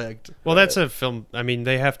perfect. Well, that's a film. I mean,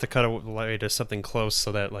 they have to cut away to something close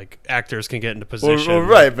so that like actors can get into position. Well,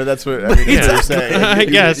 right, but that's what I mean. That's what you're saying. I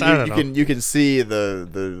guess, I don't know. You can see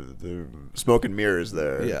the smoke and mirrors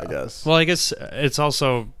there. Yeah. I guess. Well, I guess it's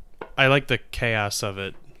also, I like the chaos of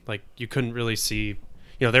it. Like you couldn't really see,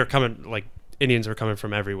 they're coming, like Indians were coming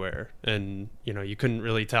from everywhere, and you couldn't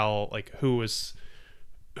really tell like who was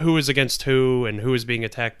against who and who was being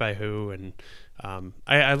attacked by who, and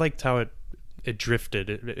I liked how it drifted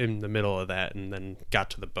in the middle of that and then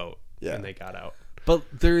got to the boat and they got out. But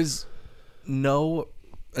there's no,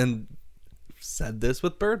 and said this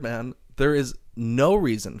with Birdman, there is no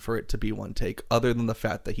reason for it to be one take other than the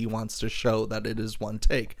fact that he wants to show that it is one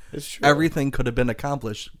take. It's true. Everything could have been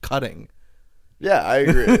accomplished cutting. Yeah, I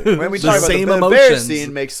agree. When we The talk about same the bear emotions.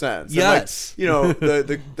 scene, makes sense. Yes. And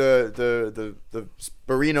like, the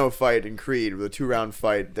Sparino fight in Creed, the 2-round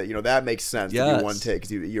fight, that makes sense to Yes. be one take.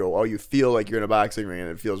 'Cause you feel like you're in a boxing ring and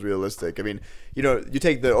it feels realistic. I mean, you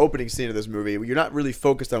take the opening scene of this movie, you're not really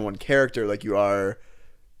focused on one character like you are.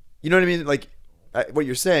 You know what I mean? Like what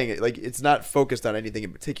you're saying, like it's not focused on anything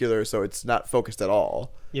in particular, so it's not focused at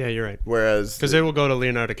all. Yeah, you're right. Whereas Because it will go to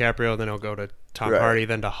Leonardo DiCaprio, then it'll go to Tom Right. Hardy,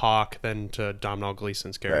 then to Hawk, then to Domhnall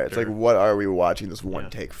Gleeson's character. right, it's like, what are we watching this one Yeah.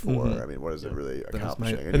 take for? I mean, what is it really was my-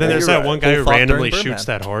 accomplishing? And then there's you're that one guy Who who fought randomly during shoots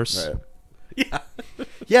Birdman. that horse. Right.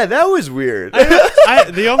 Yeah, that was weird.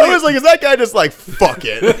 The only I was like, is that guy just like, fuck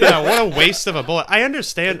it? yeah, what a waste of a bullet. I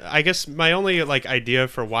understand. I guess my only like idea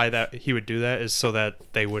for why that he would do that is so that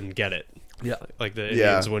they wouldn't get it. Yeah. Like the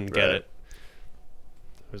Indians wouldn't get right. it.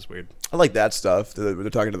 It was weird. I like that stuff. They're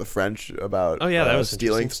talking to the French about Oh, yeah, that was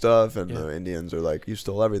stealing interesting. stuff, and Yeah. the Indians are like, you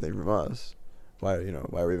stole everything from us. Why are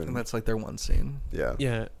we even? And that's like their one scene. Yeah.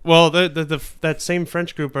 Yeah. Well, that same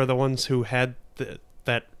French group are the ones who had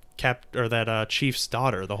that chief's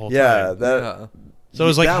daughter the whole Yeah, time. that So it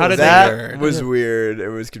was like, That how was did that they? weird. was weird. It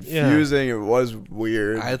was confusing. It was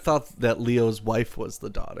weird. I thought that Leo's wife was the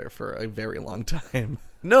daughter for a very long time.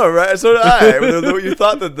 No, right? So did I. You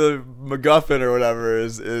thought that the MacGuffin or whatever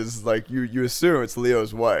is like you assume it's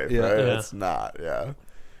Leo's wife, Yeah. right? Yeah. It's not. Yeah.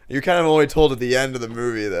 You're kind of only told at the end of the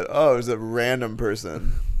movie that it was a random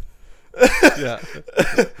person. Yeah.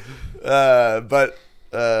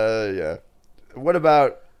 Yeah.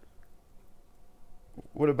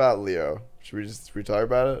 What about Leo? Should we talk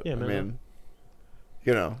about it? Yeah, I man.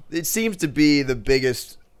 mean, it seems to be the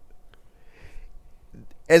biggest.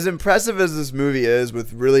 As impressive as this movie is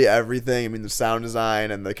with really everything, I mean, the sound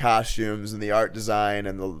design and the costumes and the art design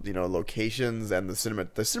and the locations and the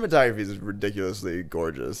cinematography is ridiculously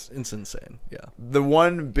gorgeous. It's insane. Yeah. The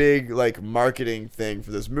one big like marketing thing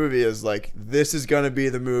for this movie is like, this is going to be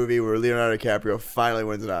the movie where Leonardo DiCaprio finally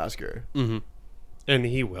wins an Oscar. Mm-hmm. And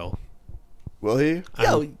he will. Will he?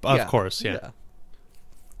 Of course, yeah.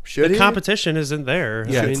 Should The he? competition isn't there.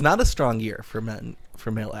 Yeah, I it's mean, not a strong year for male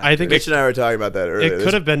actors. I think Mitch and I were talking about that earlier. it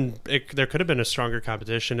could have been. There could have been a stronger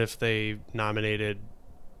competition if they nominated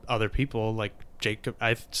other people like Jacob.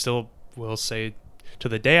 I still will say, to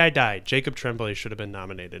the day I die, Jacob Tremblay should have been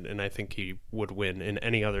nominated, and I think he would win in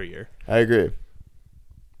any other year. I agree.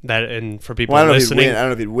 That and for people Well, I don't know if he'd listening, win. I don't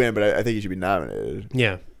know if he'd win, but I think he should be nominated.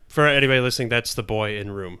 yeah, for anybody listening, that's the boy in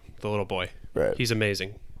Room, the little boy. Right. He's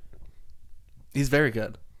amazing. He's very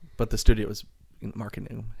good, but the studio is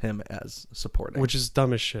marketing him as supporting. Which is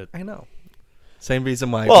dumb as shit. I know. Same reason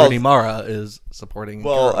why Well- Rooney Mara is supporting.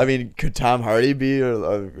 Well, Girl. I mean, could Tom Hardy be a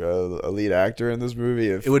lead actor in this movie?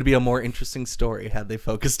 If it would be a more interesting story had they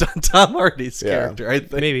focused on Tom Hardy's Yeah. character. I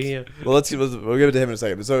think. Maybe, yeah. Well, we'll give it to him in a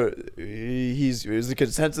second. So there's the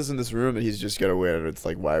consensus in this room that he's just gonna win. It's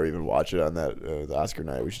like, why are we even watch it on that the Oscar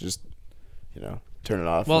night? We should just turn it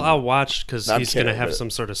off. Well, and- I'll watch because I'm he's going to kidding, have but- some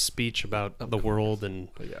sort of speech about the world and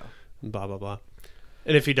Yeah. blah, blah, blah.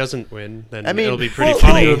 And if he doesn't win, then I mean, it'll be pretty well,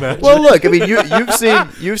 funny. Well, look, I mean, you've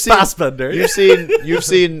seen Fassbender.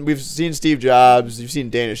 we've seen Steve Jobs. You've seen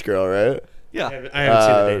Danish Girl, right? Yeah. I haven't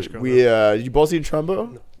seen the Danish Girl. though. You both seen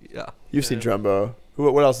Trumbo? Yeah. You've seen Trumbo.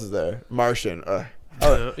 What else is there? Martian.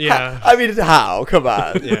 Yeah. I mean, how? Come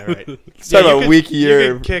on. Yeah, right. Let's talk you about could- weak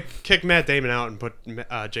year. You could kick Matt Damon out and put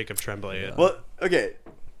Jacob Tremblay in. Well, okay.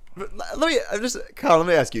 But Kyle, let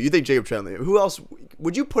me ask you. You think Jacob Tremblay? Who else?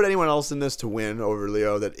 Would you put anyone else in this to win over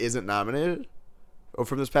Leo that isn't nominated? Or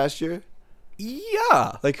from this past year?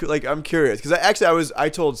 Yeah. Like I'm curious because I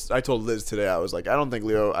told Liz today, I was like, I don't think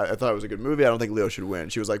Leo. I thought it was a good movie. I don't think Leo should win.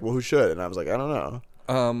 She was like, well, who should? And I was like, I don't know.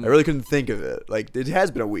 I really couldn't think of it. Like, it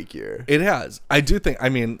has been a weak year. It has. I do think. I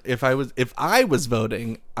mean, if I was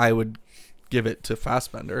voting, I would give it to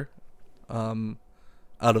Fassbender.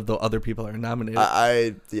 Out of the other people that are nominated,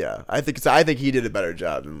 I think he did a better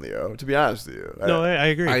job than Leo. To be honest with you. No, I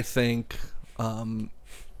agree. I think Tom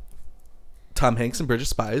Hanks and Bridge of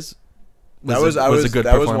Spies was a good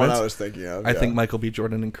that was performance. one I was thinking of. I yeah. think Michael B.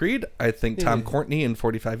 Jordan in Creed. I think Tom Courtenay in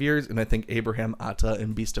 45 Years, and I think Abraham Atta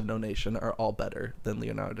in Beast of No Nation are all better than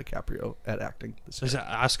Leonardo DiCaprio at acting. This year.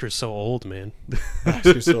 Oscar's so old, man.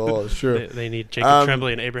 Oscar so old, sure. They need Jacob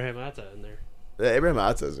Tremblay and Abraham Atta in there. Yeah, Abraham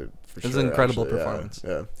Atta is for It's sure. an incredible actually, performance.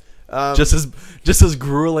 Yeah. Just as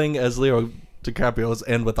grueling as Leo DiCaprio's,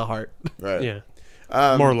 and with a heart. Right.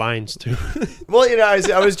 Yeah. More lines too. Well,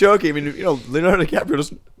 I was joking. I mean, Leonardo DiCaprio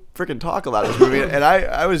doesn't freaking talk a lot in this movie, and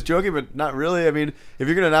I was joking, but not really. I mean, if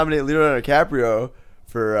you're gonna nominate Leonardo DiCaprio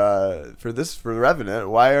for The Revenant,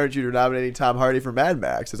 why aren't you nominating Tom Hardy for Mad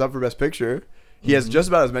Max? It's up for Best Picture. He has just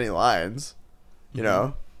about as many lines. You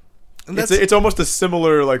know, And it's almost a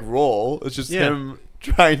similar like role. It's just Yeah. him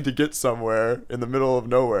trying to get somewhere in the middle of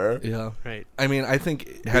nowhere. Yeah. Right. I mean, I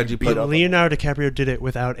think had you beat put up. Leonardo DiCaprio did it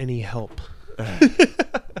without any help.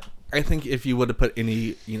 I think if you would have put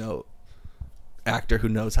any, actor who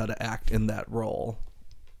knows how to act in that role,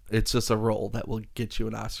 it's just a role that will get you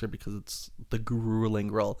an Oscar because it's the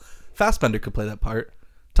grueling role. Fassbender could play that part.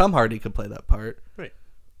 Tom Hardy could play that part. Right.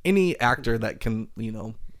 Any actor that can,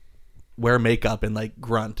 wear makeup and like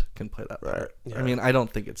grunt can play that part. Right. I mean, I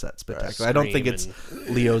don't think it's that spectacular. I don't think it's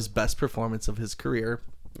Scream Leo's best performance of his career,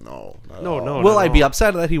 No. not at No, all. no. Will I not be at all.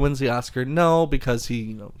 upset that he wins the Oscar? No, because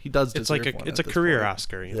he does. It's like deserve one it's at a this career point.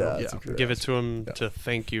 Oscar. You Yeah, know, it's a career give it to him to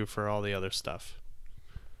thank you for all the other stuff.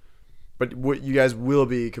 But what you guys will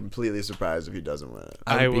be completely surprised if he doesn't win it.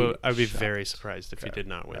 I'd be shocked. very surprised if he did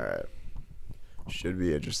not win. All right. Should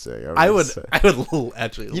be interesting. I would say.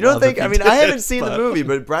 actually. You don't love think? if I he mean, I did, haven't seen the but- movie,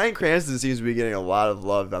 but Bryan Cranston seems to be getting a lot of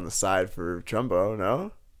love on the side for Trumbo.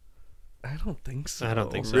 No. I don't think so. I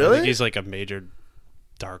don't think so. I Really? think he's like a major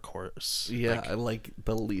dark horse. Yeah, I like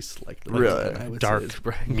the least likely. Really? one, I would Dark say is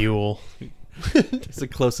Bryan. mule. It's the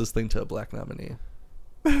closest thing to a black nominee.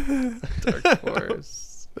 Dark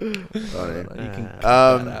Horse. Funny. You can cut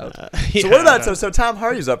Um, that out. So what about so Tom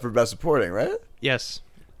Hardy's up for Best Supporting, right? Yes,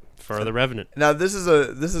 for The Revenant. Now this is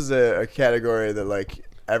a category that like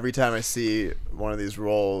every time I see one of these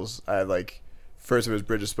roles, I like first it was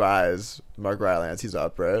Bridge of Spies, Mark Rylance, he's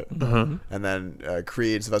up, right? Uh-huh. And then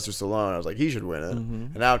Creed, Sylvester Stallone, I was like he should win it.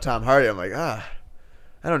 And now Tom Hardy, I'm like I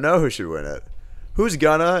don't know who should win it. Who's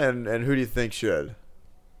gonna and who do you think should?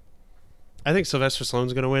 I think Sylvester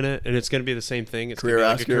Stallone's going to win it, and it's going to be the same thing. It's Career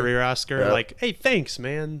going to be like Oscar? a career Oscar. Yeah. Like, hey, thanks,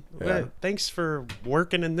 man. Yeah. Thanks for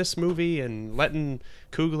working in this movie and letting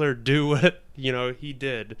Coogler do what he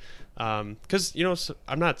did. Because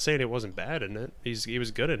I'm not saying it wasn't bad in it. He was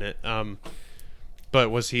good in it. But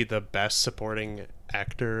was he the best supporting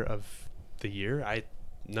actor of the year? I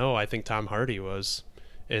think Tom Hardy was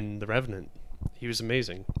in The Revenant. He was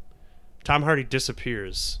amazing. Tom Hardy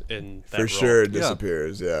disappears in that For role. sure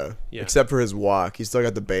disappears, yeah. Yeah. Except for his walk. He's still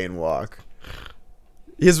got the Bane walk.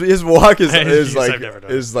 His walk is Yes, like I've never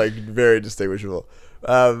done it. is like very distinguishable.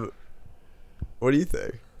 What do you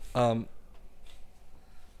think? On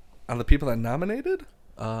the people that nominated,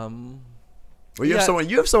 Well, you have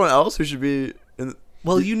Yeah. someone else who should be in.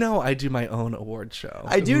 well, I do my own award show.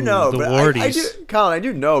 I do know, the but I Wardies. do, Colin. I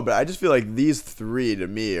do know, but I just feel like these three to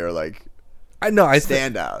me are like I know. I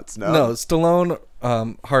think standouts. no, Stallone,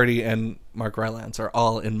 Hardy, and Mark Rylance are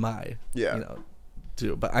all in my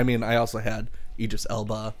too. But I mean, I also had Idris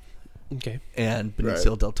Elba Okay. and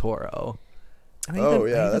Benicio del Toro. And I Oh, even,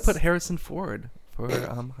 yeah, I even that's- put Harrison Ford for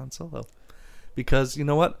Han Solo, because you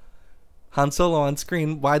know what, Han Solo on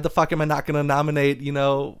screen. Why the fuck am I not going to nominate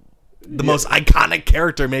the most iconic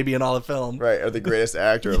character maybe in all of film? Right, or the greatest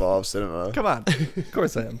actor of all of cinema. Come on, of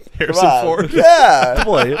course I am. Harrison Come on. Ford. Yeah,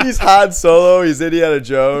 Boy. he's Han Solo. He's Indiana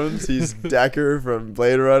Jones. He's Deckard from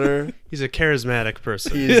Blade Runner. He's a charismatic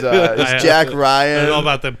person. He's Jack I Ryan. don't know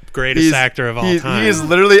about the greatest actor of all time. He's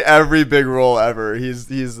literally every big role ever. He's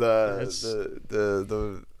That's-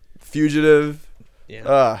 the fugitive.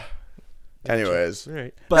 yeah. Anyways, All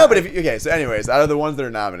right. no, but so anyways, out of the ones that are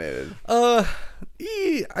nominated, I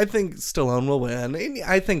think Stallone will win. And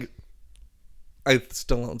I think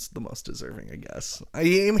Stallone's the most deserving, I guess.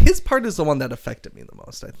 His part is the one that affected me the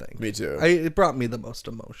most, I think. Me too. It brought me the most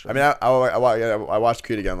emotion. I mean, I watched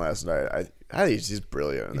Creed again last night. I think he's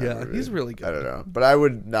brilliant in that Yeah, movie. he's really good. I don't know, but I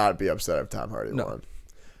would not be upset if Tom Hardy No. won.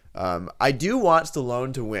 I do want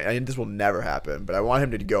Stallone to win. I mean, this will never happen, but I want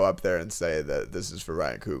him to go up there and say that this is for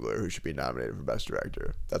Ryan Coogler, who should be nominated for Best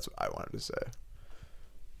Director. That's what I want him to say.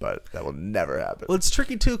 But that will never happen. Well, it's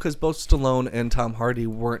tricky too because both Stallone and Tom Hardy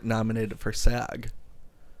weren't nominated for SAG,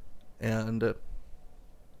 and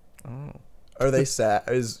Are they sad?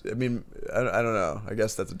 I don't know. I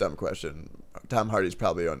guess that's a dumb question. Tom Hardy's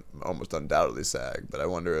probably almost undoubtedly SAG, but I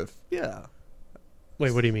wonder if yeah,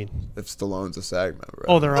 Wait, what do you mean? Stallone's a SAG member.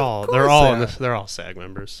 Oh, they're all SAG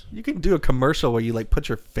members. you can do a commercial where you like put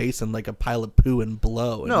your face in like a pile of poo and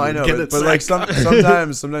blow. And No, I you know, get but, it but like SAG.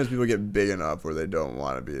 sometimes people get big enough where they don't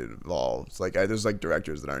want to be involved. It's like there's like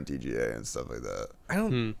directors that aren't DGA and stuff like that. I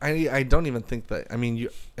don't. I don't even think that. I mean,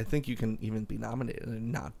 I think you can even be nominated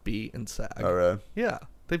and not be in SAG. Oh, really? Yeah,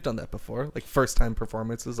 they've done that before. Like first time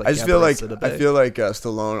performances. Like I just feel like Gabrielle Sidibe.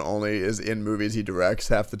 Stallone only is in movies he directs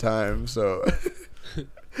half the time, so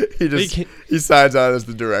You he signs on as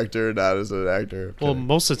the director, not as an actor. Well,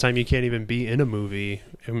 most of the time you can't even be in a movie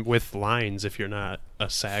with lines if you're not a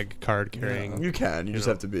SAG card carrying. you can. You just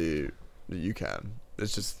know. have to be. You can.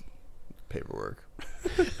 It's just paperwork.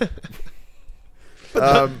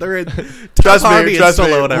 They're in. Trust Hardy me, and trust me.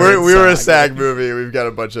 Stallone are in We were a SAG. SAG movie. We've got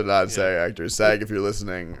a bunch of non-SAG actors. SAG, if you're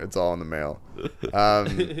listening, it's all in the mail.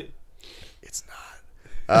 It's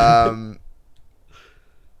not.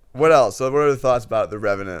 What else? So, what are the thoughts about The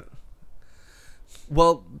Revenant?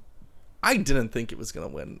 Well, I didn't think it was gonna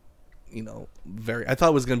win. I thought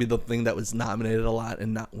it was gonna be the thing that was nominated a lot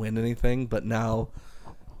and not win anything. But now,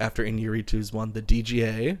 after Iñárritu's won the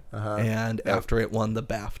DGA and after it won the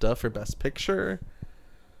BAFTA for Best Picture,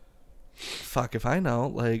 fuck if I know.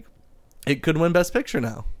 Like, it could win Best Picture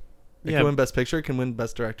now. It Yeah. can win Best Picture, it can win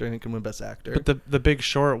Best Director, and it can win Best Actor. But the Big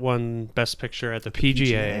Short won Best Picture at the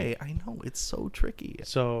PGA. I know, it's so tricky.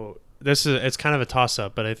 So it's kind of a toss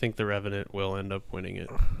up, but I think The Revenant will end up winning it.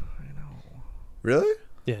 Really?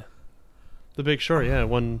 Yeah. The Big Short, yeah,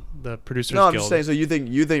 won the Producers No, I'm Guild. just saying. So you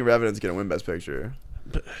think Revenant's gonna win Best Picture?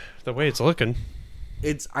 The way it's looking.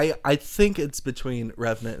 It's I think it's between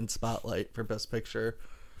Revenant and Spotlight for Best Picture.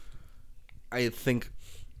 I think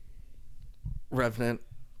Revenant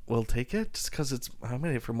will take it just because it's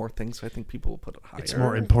nominated for more things. So I think people will put it higher. It's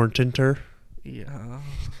more importanter. Yeah,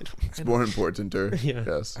 It's more important, Yeah.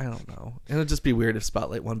 Yes. I don't know. And it'd just be weird if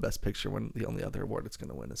Spotlight won Best Picture when the only other award it's going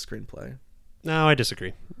to win is Screenplay. No, I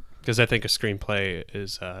disagree. Because I think a screenplay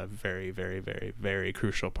is a very, very, very, very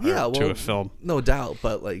crucial part to a film. No doubt,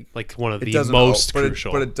 but like One of It the doesn't most al- but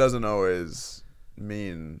crucial. but it doesn't always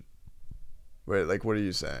mean. Wait, like what are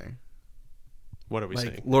you saying? What are we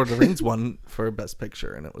saying? Lord of the Rings won for Best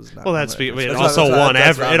Picture, and it was not. Well, that's nominated it. for That's Also what- won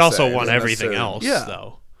that's what it I'm also saying. won It doesn't everything necessarily- else. Yeah.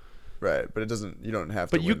 Though. Right, but it doesn't. You don't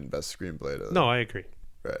have to But you- win Best Screenplay. No, I agree.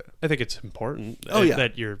 Right. I think it's important. Oh, yeah.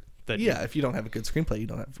 That you're. Yeah, if you don't have a good screenplay, you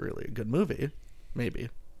don't have really a good movie. Maybe.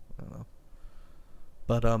 I don't know.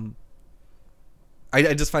 But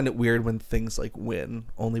I just find it weird when things like win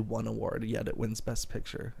only one award, yet it wins Best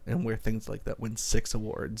Picture, and where things like that win 6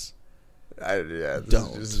 awards.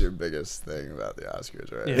 This is your biggest thing about the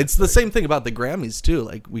Oscars, right? Yeah. It's the same thing about the Grammys too.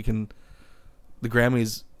 Like the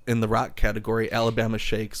Grammys in the rock category, Alabama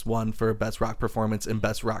Shakes won for Best Rock Performance and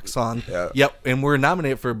Best Rock Song. Yeah. Yep, and we're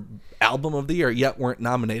nominated for Album of the Year, yet weren't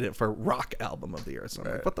nominated for Rock Album of the Year. So I'm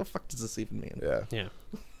like, Right. what the fuck does this even mean? Yeah. Yeah.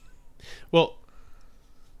 Well,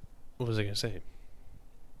 what was I going to say?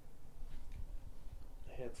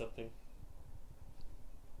 I had something.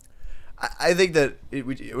 I think that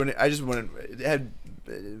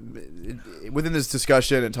within this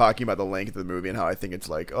discussion and talking about the length of the movie and how I think it's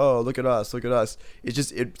like, oh, look at us. It's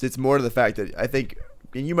just it's more to the fact that I think,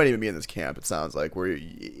 and you might even be in this camp. It sounds like where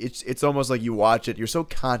it's almost like you watch it, you're so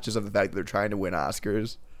conscious of the fact that they're trying to win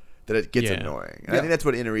Oscars that it gets annoying. And I think that's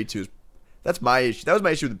what Inarritu is. That's my issue. That was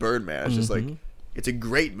my issue with Birdman. It's just like it's a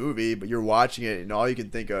great movie, but you're watching it and all you can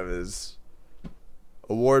think of is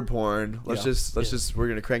award porn. Let's just we're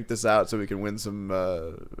gonna crank this out so we can win some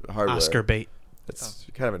hardware. Oscar bait. That's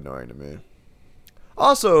kind of annoying to me.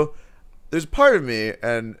 Also, there's part of me,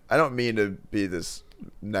 and I don't mean to be this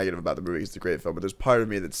negative about the movie. It's a great film, but there's part of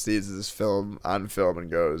me that sees this film on film and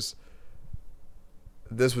goes,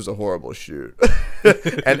 "This was a horrible shoot,"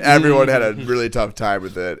 and everyone had a really tough time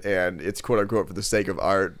with it, and it's quote unquote for the sake of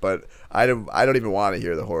art. But I don't even want to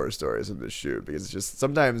hear the horror stories of this shoot because it's just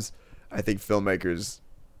sometimes I think filmmakers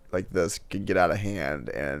like this can get out of hand,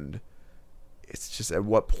 and it's just at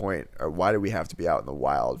what point or why do we have to be out in the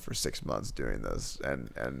wild for 6 months doing this and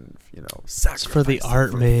you know It's for the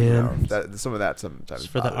art, man. some of that sometimes It's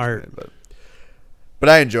for the bothers art. me, but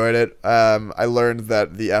I enjoyed it. I learned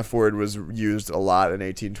that the F word was used a lot in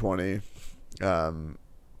 1820,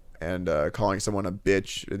 and calling someone a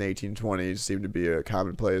bitch in 1820 seemed to be a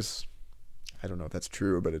commonplace. I don't know if that's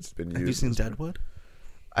true, but it's been used. Have you seen Deadwood?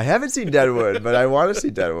 I haven't seen Deadwood, but I want to see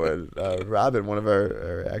Deadwood. Robin, one of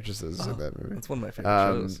our actresses in that movie. That's one of my favorite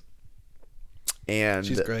shows. And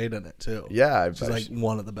She's great in it too. Yeah, she's like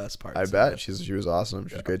one of the best parts. I of bet it. she was awesome.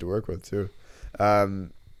 She's great to work with too.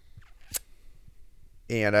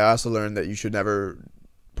 And I also learned that you should never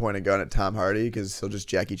point a gun at Tom Hardy because he'll just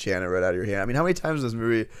Jackie Chan it right out of your hand. I mean, how many times in this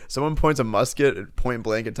movie someone points a musket at point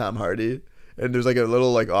blank at Tom Hardy? And there's like a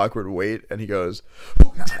little like awkward wait, and he goes,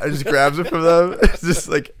 and just grabs it from them. It's just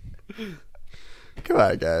like, come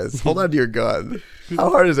on, guys, hold on to your gun. How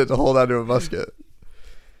hard is it to hold on to a musket?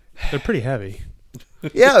 They're pretty heavy.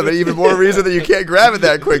 Yeah, but even more reason that you can't grab it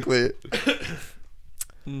that quickly.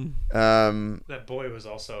 That boy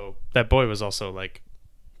was also like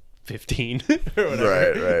 15 or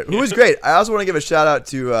whatever. Right. Who was great. I also want to give a shout out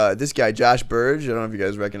to this guy, Josh Burge. I don't know if you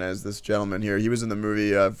guys recognize this gentleman here. He was in the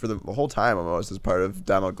movie for the whole time almost as part of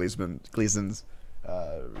Donald Gleason's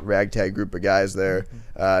ragtag group of guys there.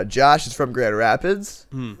 Josh is from Grand Rapids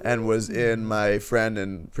and was in my friend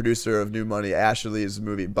and producer of New Money, Ashley's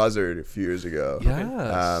movie Buzzard a few years ago.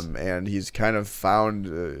 Yes. And he's kind of found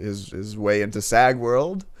his way into SAG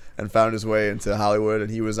world and found his way into Hollywood,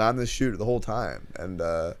 and he was on this shoot the whole time. And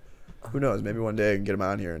who knows? Maybe one day I can get him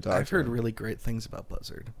on here and talk. I've to heard him. really great things about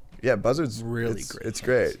Buzzard. Yeah, Buzzard's Really it's, great. It's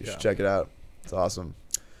great. You Yeah. should check it out. It's awesome.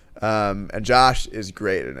 And Josh is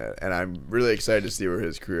great in it, and I'm really excited to see where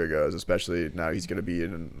his career goes, especially now he's going to be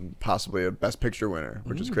in possibly a Best Picture winner,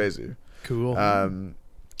 which is crazy. Cool. And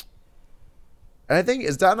I think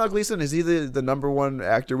is Donald Gleason, is he the number one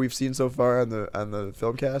actor we've seen so far on the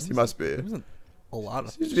film cast? He must be. a lot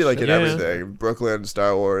of. Seems to be like in Yeah. everything. Brooklyn,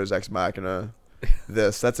 Star Wars, Ex Machina.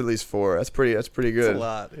 That's at least 4. That's pretty good. It's a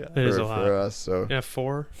lot. Yeah. It is a for lot. us. So Yeah,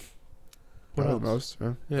 4. What probably else? the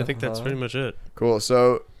most. Yeah. Yeah, I think that's pretty much it. Cool.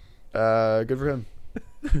 So, good for him.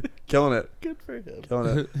 Killing it. Good for him.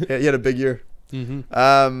 Killing it. Yeah, he had a big year.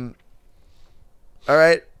 Mm-hmm. All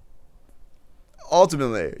right.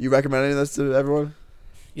 Ultimately, you recommending this to everyone?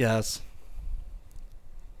 Yes.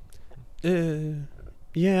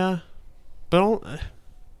 Yeah, but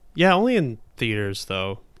only in theaters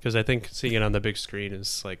though, because I think seeing it on the big screen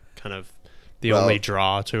is like kind of the Well, only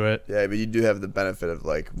draw to it. Yeah, but you do have the benefit of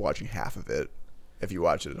like watching half of it if you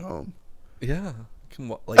watch it at home. Yeah. Can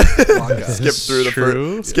manga. Skip through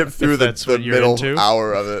true. skip through If the that's what you're middle into.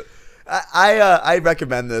 hour of it. I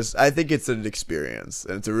recommend this. I think it's an experience,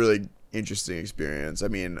 and it's a really interesting experience. I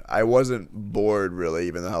mean, I wasn't bored really,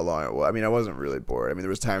 even though how long it was. I mean, I wasn't really bored. I mean, there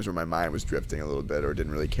was times where my mind was drifting a little bit or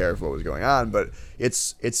didn't really care for what was going on. But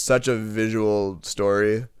it's such a visual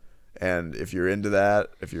story, and if you're into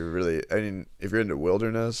that, if you're into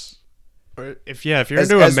wilderness. Or if you're As-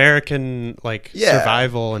 into as- American like Yeah.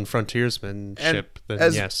 survival and frontiersmanship, then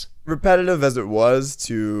as yes. repetitive as it was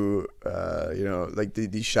to like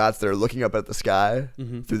these shots that are looking up at the sky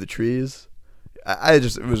Mm-hmm. through the trees,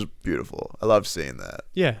 it was beautiful. I loved seeing that.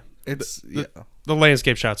 Yeah, It's the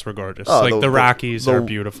landscape shots were gorgeous. Oh, like the Rockies are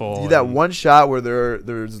beautiful. That and- one shot where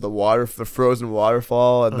there's the frozen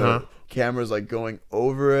waterfall, and Uh-huh. the camera's like going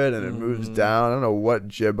over it, and it moves down. I don't know what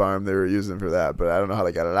jib arm they were using for that, but I don't know how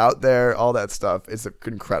they got it out there. All that stuff, it's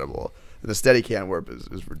incredible. And the Steadicam work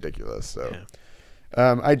is ridiculous. So,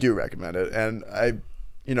 I do recommend it, and I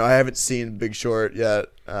haven't seen Big Short yet.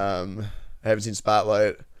 I haven't seen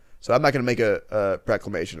Spotlight, so I'm not gonna make a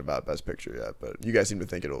proclamation about Best Picture yet. But you guys seem to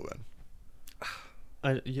think it'll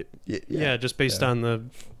win. Yeah, just based on the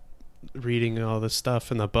reading all this stuff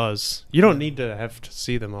and the buzz. You don't need to have to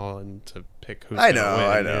see them all and to pick who's I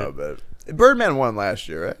gonna know, win. but Birdman won last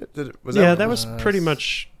year, right? That was pretty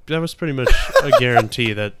much a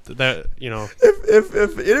guarantee that If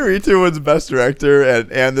Inarritu wins Best Director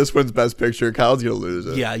and this wins Best Picture, Kyle's gonna lose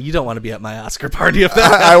it. Yeah, you don't want to be at my Oscar party if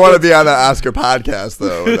that. I want to be on the Oscar podcast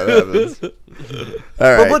though when that happens.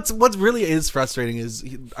 All right. But what's really is frustrating is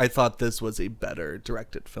I thought this was a better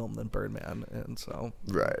directed film than Birdman, and so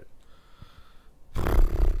Right.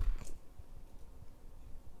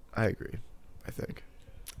 I agree. I think.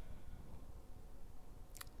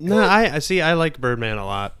 No, I see. I like Birdman a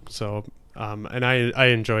lot. So, and I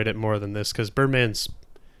enjoyed it more than this because Birdman's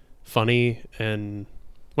funny, and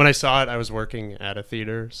when I saw it, I was working at a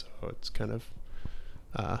theater, so it's kind of,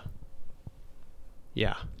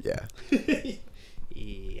 yeah, Yeah.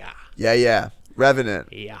 yeah, Yeah. Revenant.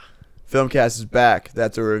 yeah. Filmcast is back.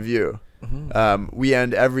 That's a review. We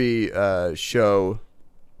end every show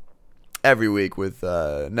every week with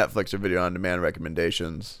Netflix or video on demand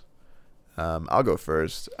recommendations. I'll go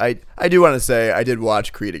first. I do want to say I did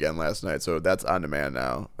watch Creed again last night, so that's on demand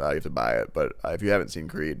now. You have to buy it, but if you haven't seen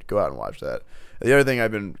Creed, go out and watch that. The other thing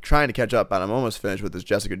I've been trying to catch up on, I'm almost finished with, is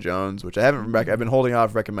Jessica Jones, which I haven't. I've been holding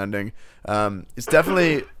off recommending. It's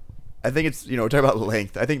definitely. I think it's we're talking about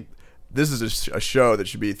length. I think this is a show that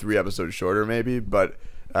should be 3 episodes shorter, maybe, but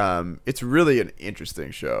it's really an interesting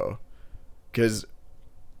show because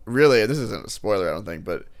really this isn't a spoiler, I don't think,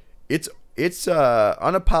 but it's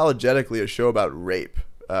unapologetically a show about rape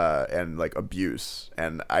and like abuse,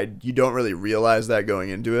 and you don't really realize that going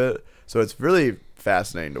into it, so it's really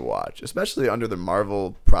fascinating to watch, especially under the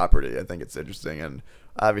Marvel property. I think it's interesting, and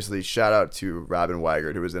obviously shout out to Robin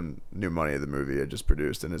Weigert, who was in New Money, the movie I just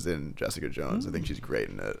produced, and is in Jessica Jones. I think she's great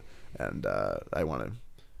in it, and I want to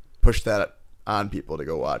push that on people to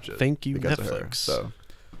go watch it. Thank you, because of her. Netflix. So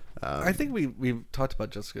I think we've talked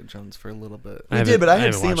about Jessica Jones for a little bit. we did, but I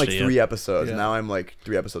haven't seen watched like it yet. 3 episodes. Yeah. Now I'm like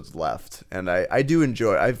 3 episodes left, and I do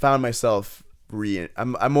enjoy. I found myself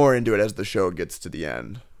I'm more into it as the show gets to the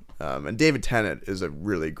end. And David Tennant is a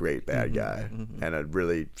really great bad guy, and a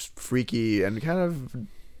really freaky and kind of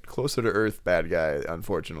closer to earth bad guy,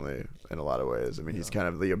 unfortunately, in a lot of ways. I mean, he's kind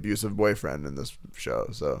of the abusive boyfriend in this show.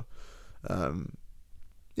 So,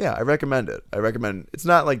 yeah, I recommend it. It's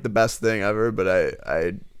not like the best thing ever, but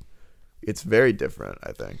it's very different,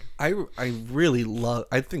 I think. I really love.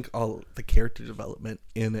 I think all the character development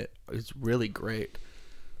in it is really great.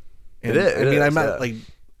 And It is, I mean, I'm yeah. not like,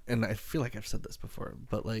 and I feel like I've said this before,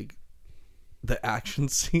 but like, the action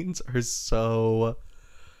scenes are so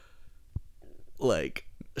like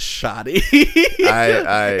shoddy.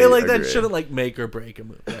 I and like that agree. shouldn't like make or break a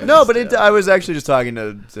movie. No, but I was actually just talking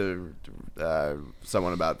to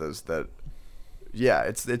someone about this. That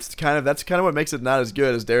that's kind of what makes it not as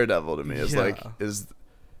good as Daredevil to me. Is Yeah. like is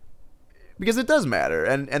because it does matter,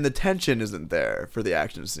 and the tension isn't there for the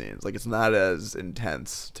action scenes. Like, it's not as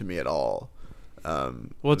intense to me at all.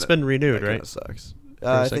 Well, it's been renewed, that right? Kind of sucks. For a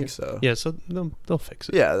I second. think so. Yeah, so they'll fix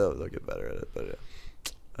it. Yeah, they'll get better at it. But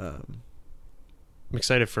yeah. I'm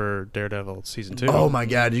excited for Daredevil season 2. Oh my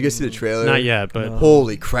god, did you guys see the trailer? Not yet, but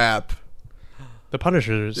Holy crap. the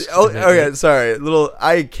Punisher's. Oh, okay, sorry.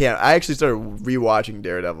 I actually started rewatching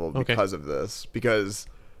Daredevil because of this. Because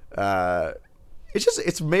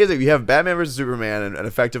it's amazing. You have Batman versus Superman and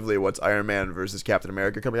effectively what's Iron Man versus Captain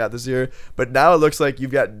America coming out this year. But now it looks like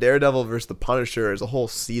you've got Daredevil versus the Punisher as a whole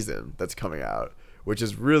season that's coming out, which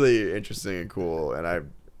is really interesting and cool. And I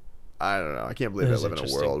don't know. I can't believe I live in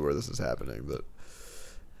a world where this is happening. But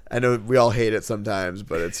I know we all hate it sometimes,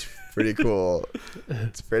 but it's pretty cool.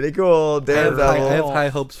 It's pretty cool. Daredevil. I have high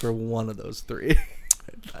hopes for one of those three.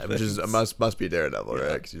 Which is must be Daredevil,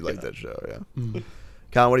 right? Because you like that show, yeah.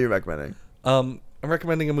 Colin, what are you recommending? I'm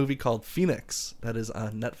recommending a movie called Phoenix that is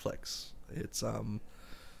on Netflix. It's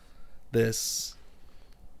this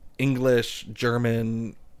English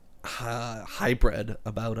German hybrid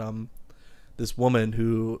about this woman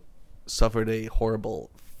who suffered a horrible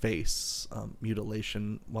face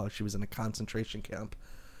mutilation while she was in a concentration camp,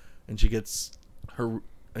 and she gets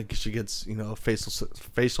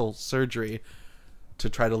facial surgery to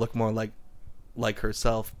try to look more like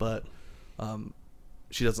herself, but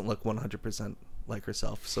she doesn't look 100% like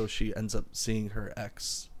herself. So she ends up seeing her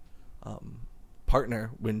ex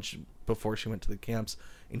partner before she went to the camps,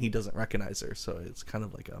 and he doesn't recognize her. So it's kind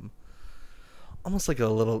of like almost like a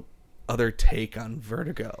little other take on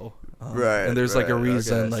Vertigo, right? And there's like a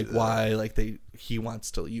reason why he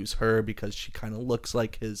wants to use her, because she kind of looks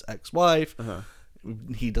like his ex-wife.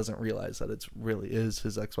 He doesn't realize that it really is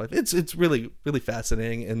his ex-wife. It's really, really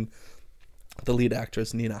fascinating, and the lead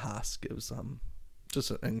actress Nina Haas gives just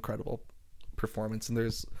an incredible performance, and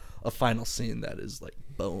there's a final scene that is like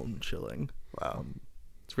bone chilling. Wow.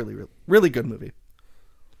 It's really, really, really good movie.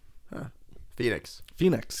 Phoenix.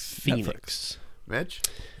 Netflix. Mitch?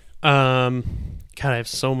 God, I have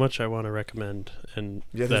so much I want to recommend, and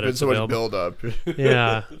Yeah, that there's it's been so available. much build up.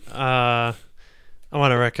 Yeah. I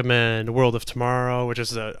want to recommend World of Tomorrow, which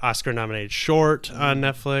is an Oscar-nominated short on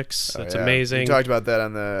Netflix. It's amazing. We talked about that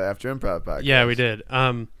on the After Improv podcast. Yeah, we did.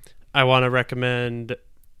 I want to recommend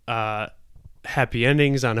Happy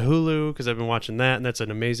Endings on Hulu, because I've been watching that, and that's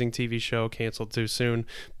an amazing TV show, canceled too soon.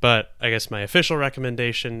 But I guess my official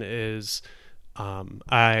recommendation is on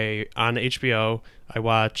HBO, I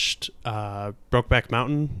watched Brokeback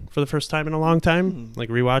Mountain for the first time in a long time,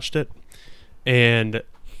 rewatched it. And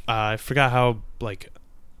I forgot how,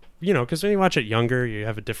 because when you watch it younger, you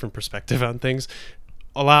have a different perspective on things.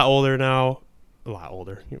 A lot older now. A lot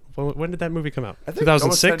older. When did that movie come out? I think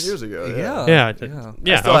almost 2006? 10 years ago. Yeah.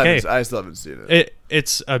 I still haven't seen it.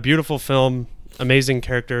 It's a beautiful film, amazing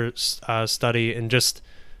character study, and just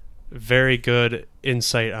very good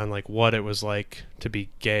insight on what it was like to be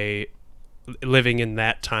gay, living in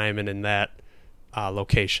that time and in that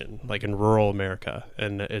location, in rural America.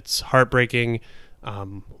 And it's heartbreaking,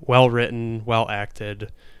 well written, well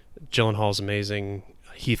acted. Gyllenhaal's amazing.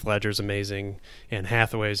 Heath Ledger's amazing. Anne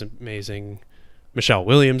Hathaway's amazing. Michelle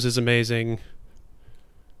Williams is amazing.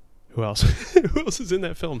 Who else? Who else is in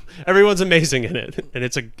that film? Everyone's amazing in it, and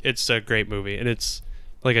it's a great movie, and it's,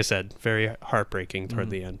 like I said, very heartbreaking toward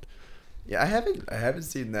the end. Yeah, I haven't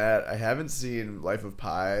seen that. I haven't seen Life of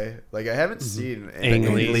Pi. I haven't seen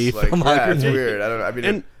Ang Lee. It's weird. I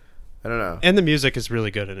don't know. And the music is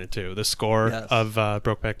really good in it too. The score of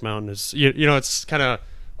Brokeback Mountain is, it's kind of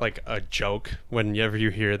like a joke whenever you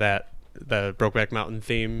hear the Brokeback Mountain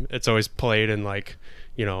theme. It's always played in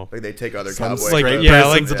they take other Some cowboy straight tropes.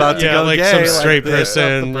 person's about to go gay, some like straight the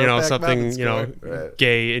person, Brokeback something, Mountain score. Right.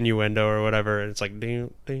 gay innuendo or whatever, and it's like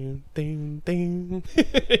ding ding ding ding.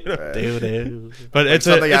 But it's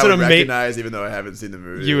something I an would amazing. recognize, even though I haven't seen the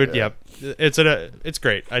movie. You would, it's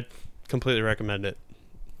great. I completely recommend it.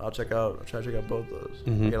 I'll try to check out both those.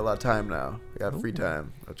 I got a lot of time now. I got free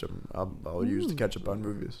time, which I'll use to catch up on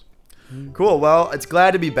movies. Cool. Well, it's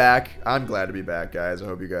glad to be back. I'm glad to be back, guys. I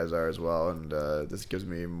hope you guys are as well. And this gives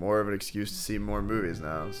me more of an excuse to see more movies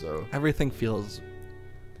now. So Everything feels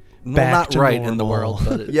Back not to right in the normal. world,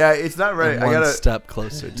 but it's yeah, it's not right. one step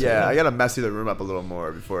closer to Yeah, I it. gotta messy the room up a little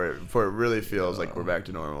more before it really feels like we're back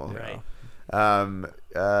to normal. Right. So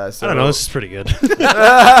I don't know. This is pretty good.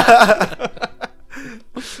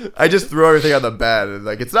 I just throw everything on the bed and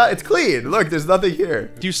like it's clean. Look, there's nothing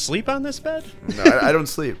here. Do you sleep on this bed? No, I don't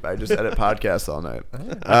sleep. I just edit podcasts all night.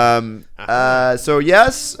 So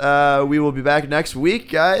yes, we will be back next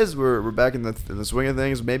week, guys. We're back in the swing of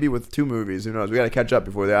things. Maybe with 2 movies. Who knows? We got to catch up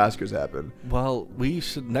before the Oscars happen. Well,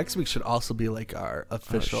 next week should also be like our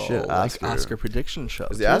official Oscar prediction show.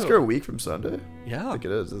 Is the Oscar a week from Sunday? Yeah, I think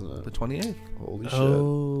it is, isn't it? The 28th. Holy shit.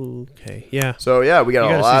 Oh, okay. Yeah. So yeah, we got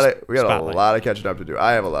You a gotta see lot of catching up to do.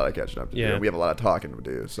 I have a lot of catching up to Yeah. do. We have a lot of talking to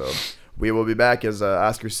do. So we will be back as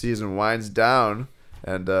Oscar season winds down,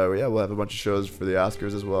 and we'll have a bunch of shows for the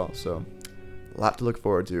Oscars as well. So a lot to look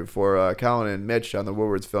forward to. For Colin and Mitch on the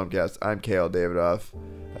Woodwards Filmcast, I'm Kale Davidoff.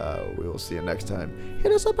 We will see you next time.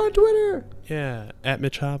 Hit us up on Twitter. Yeah. At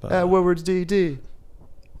Mitch Haba. At WoodwardsDD.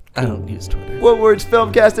 I don't use Twitter.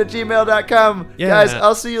 WoodwardsFilmcast@gmail.com. Yeah. Guys,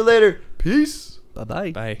 I'll see you later. Peace.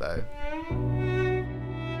 Bye-bye. Bye. Bye.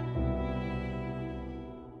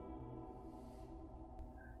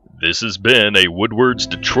 This has been a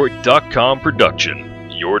WoodwardsDetroit.com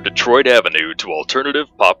production, your Detroit avenue to alternative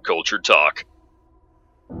pop culture talk.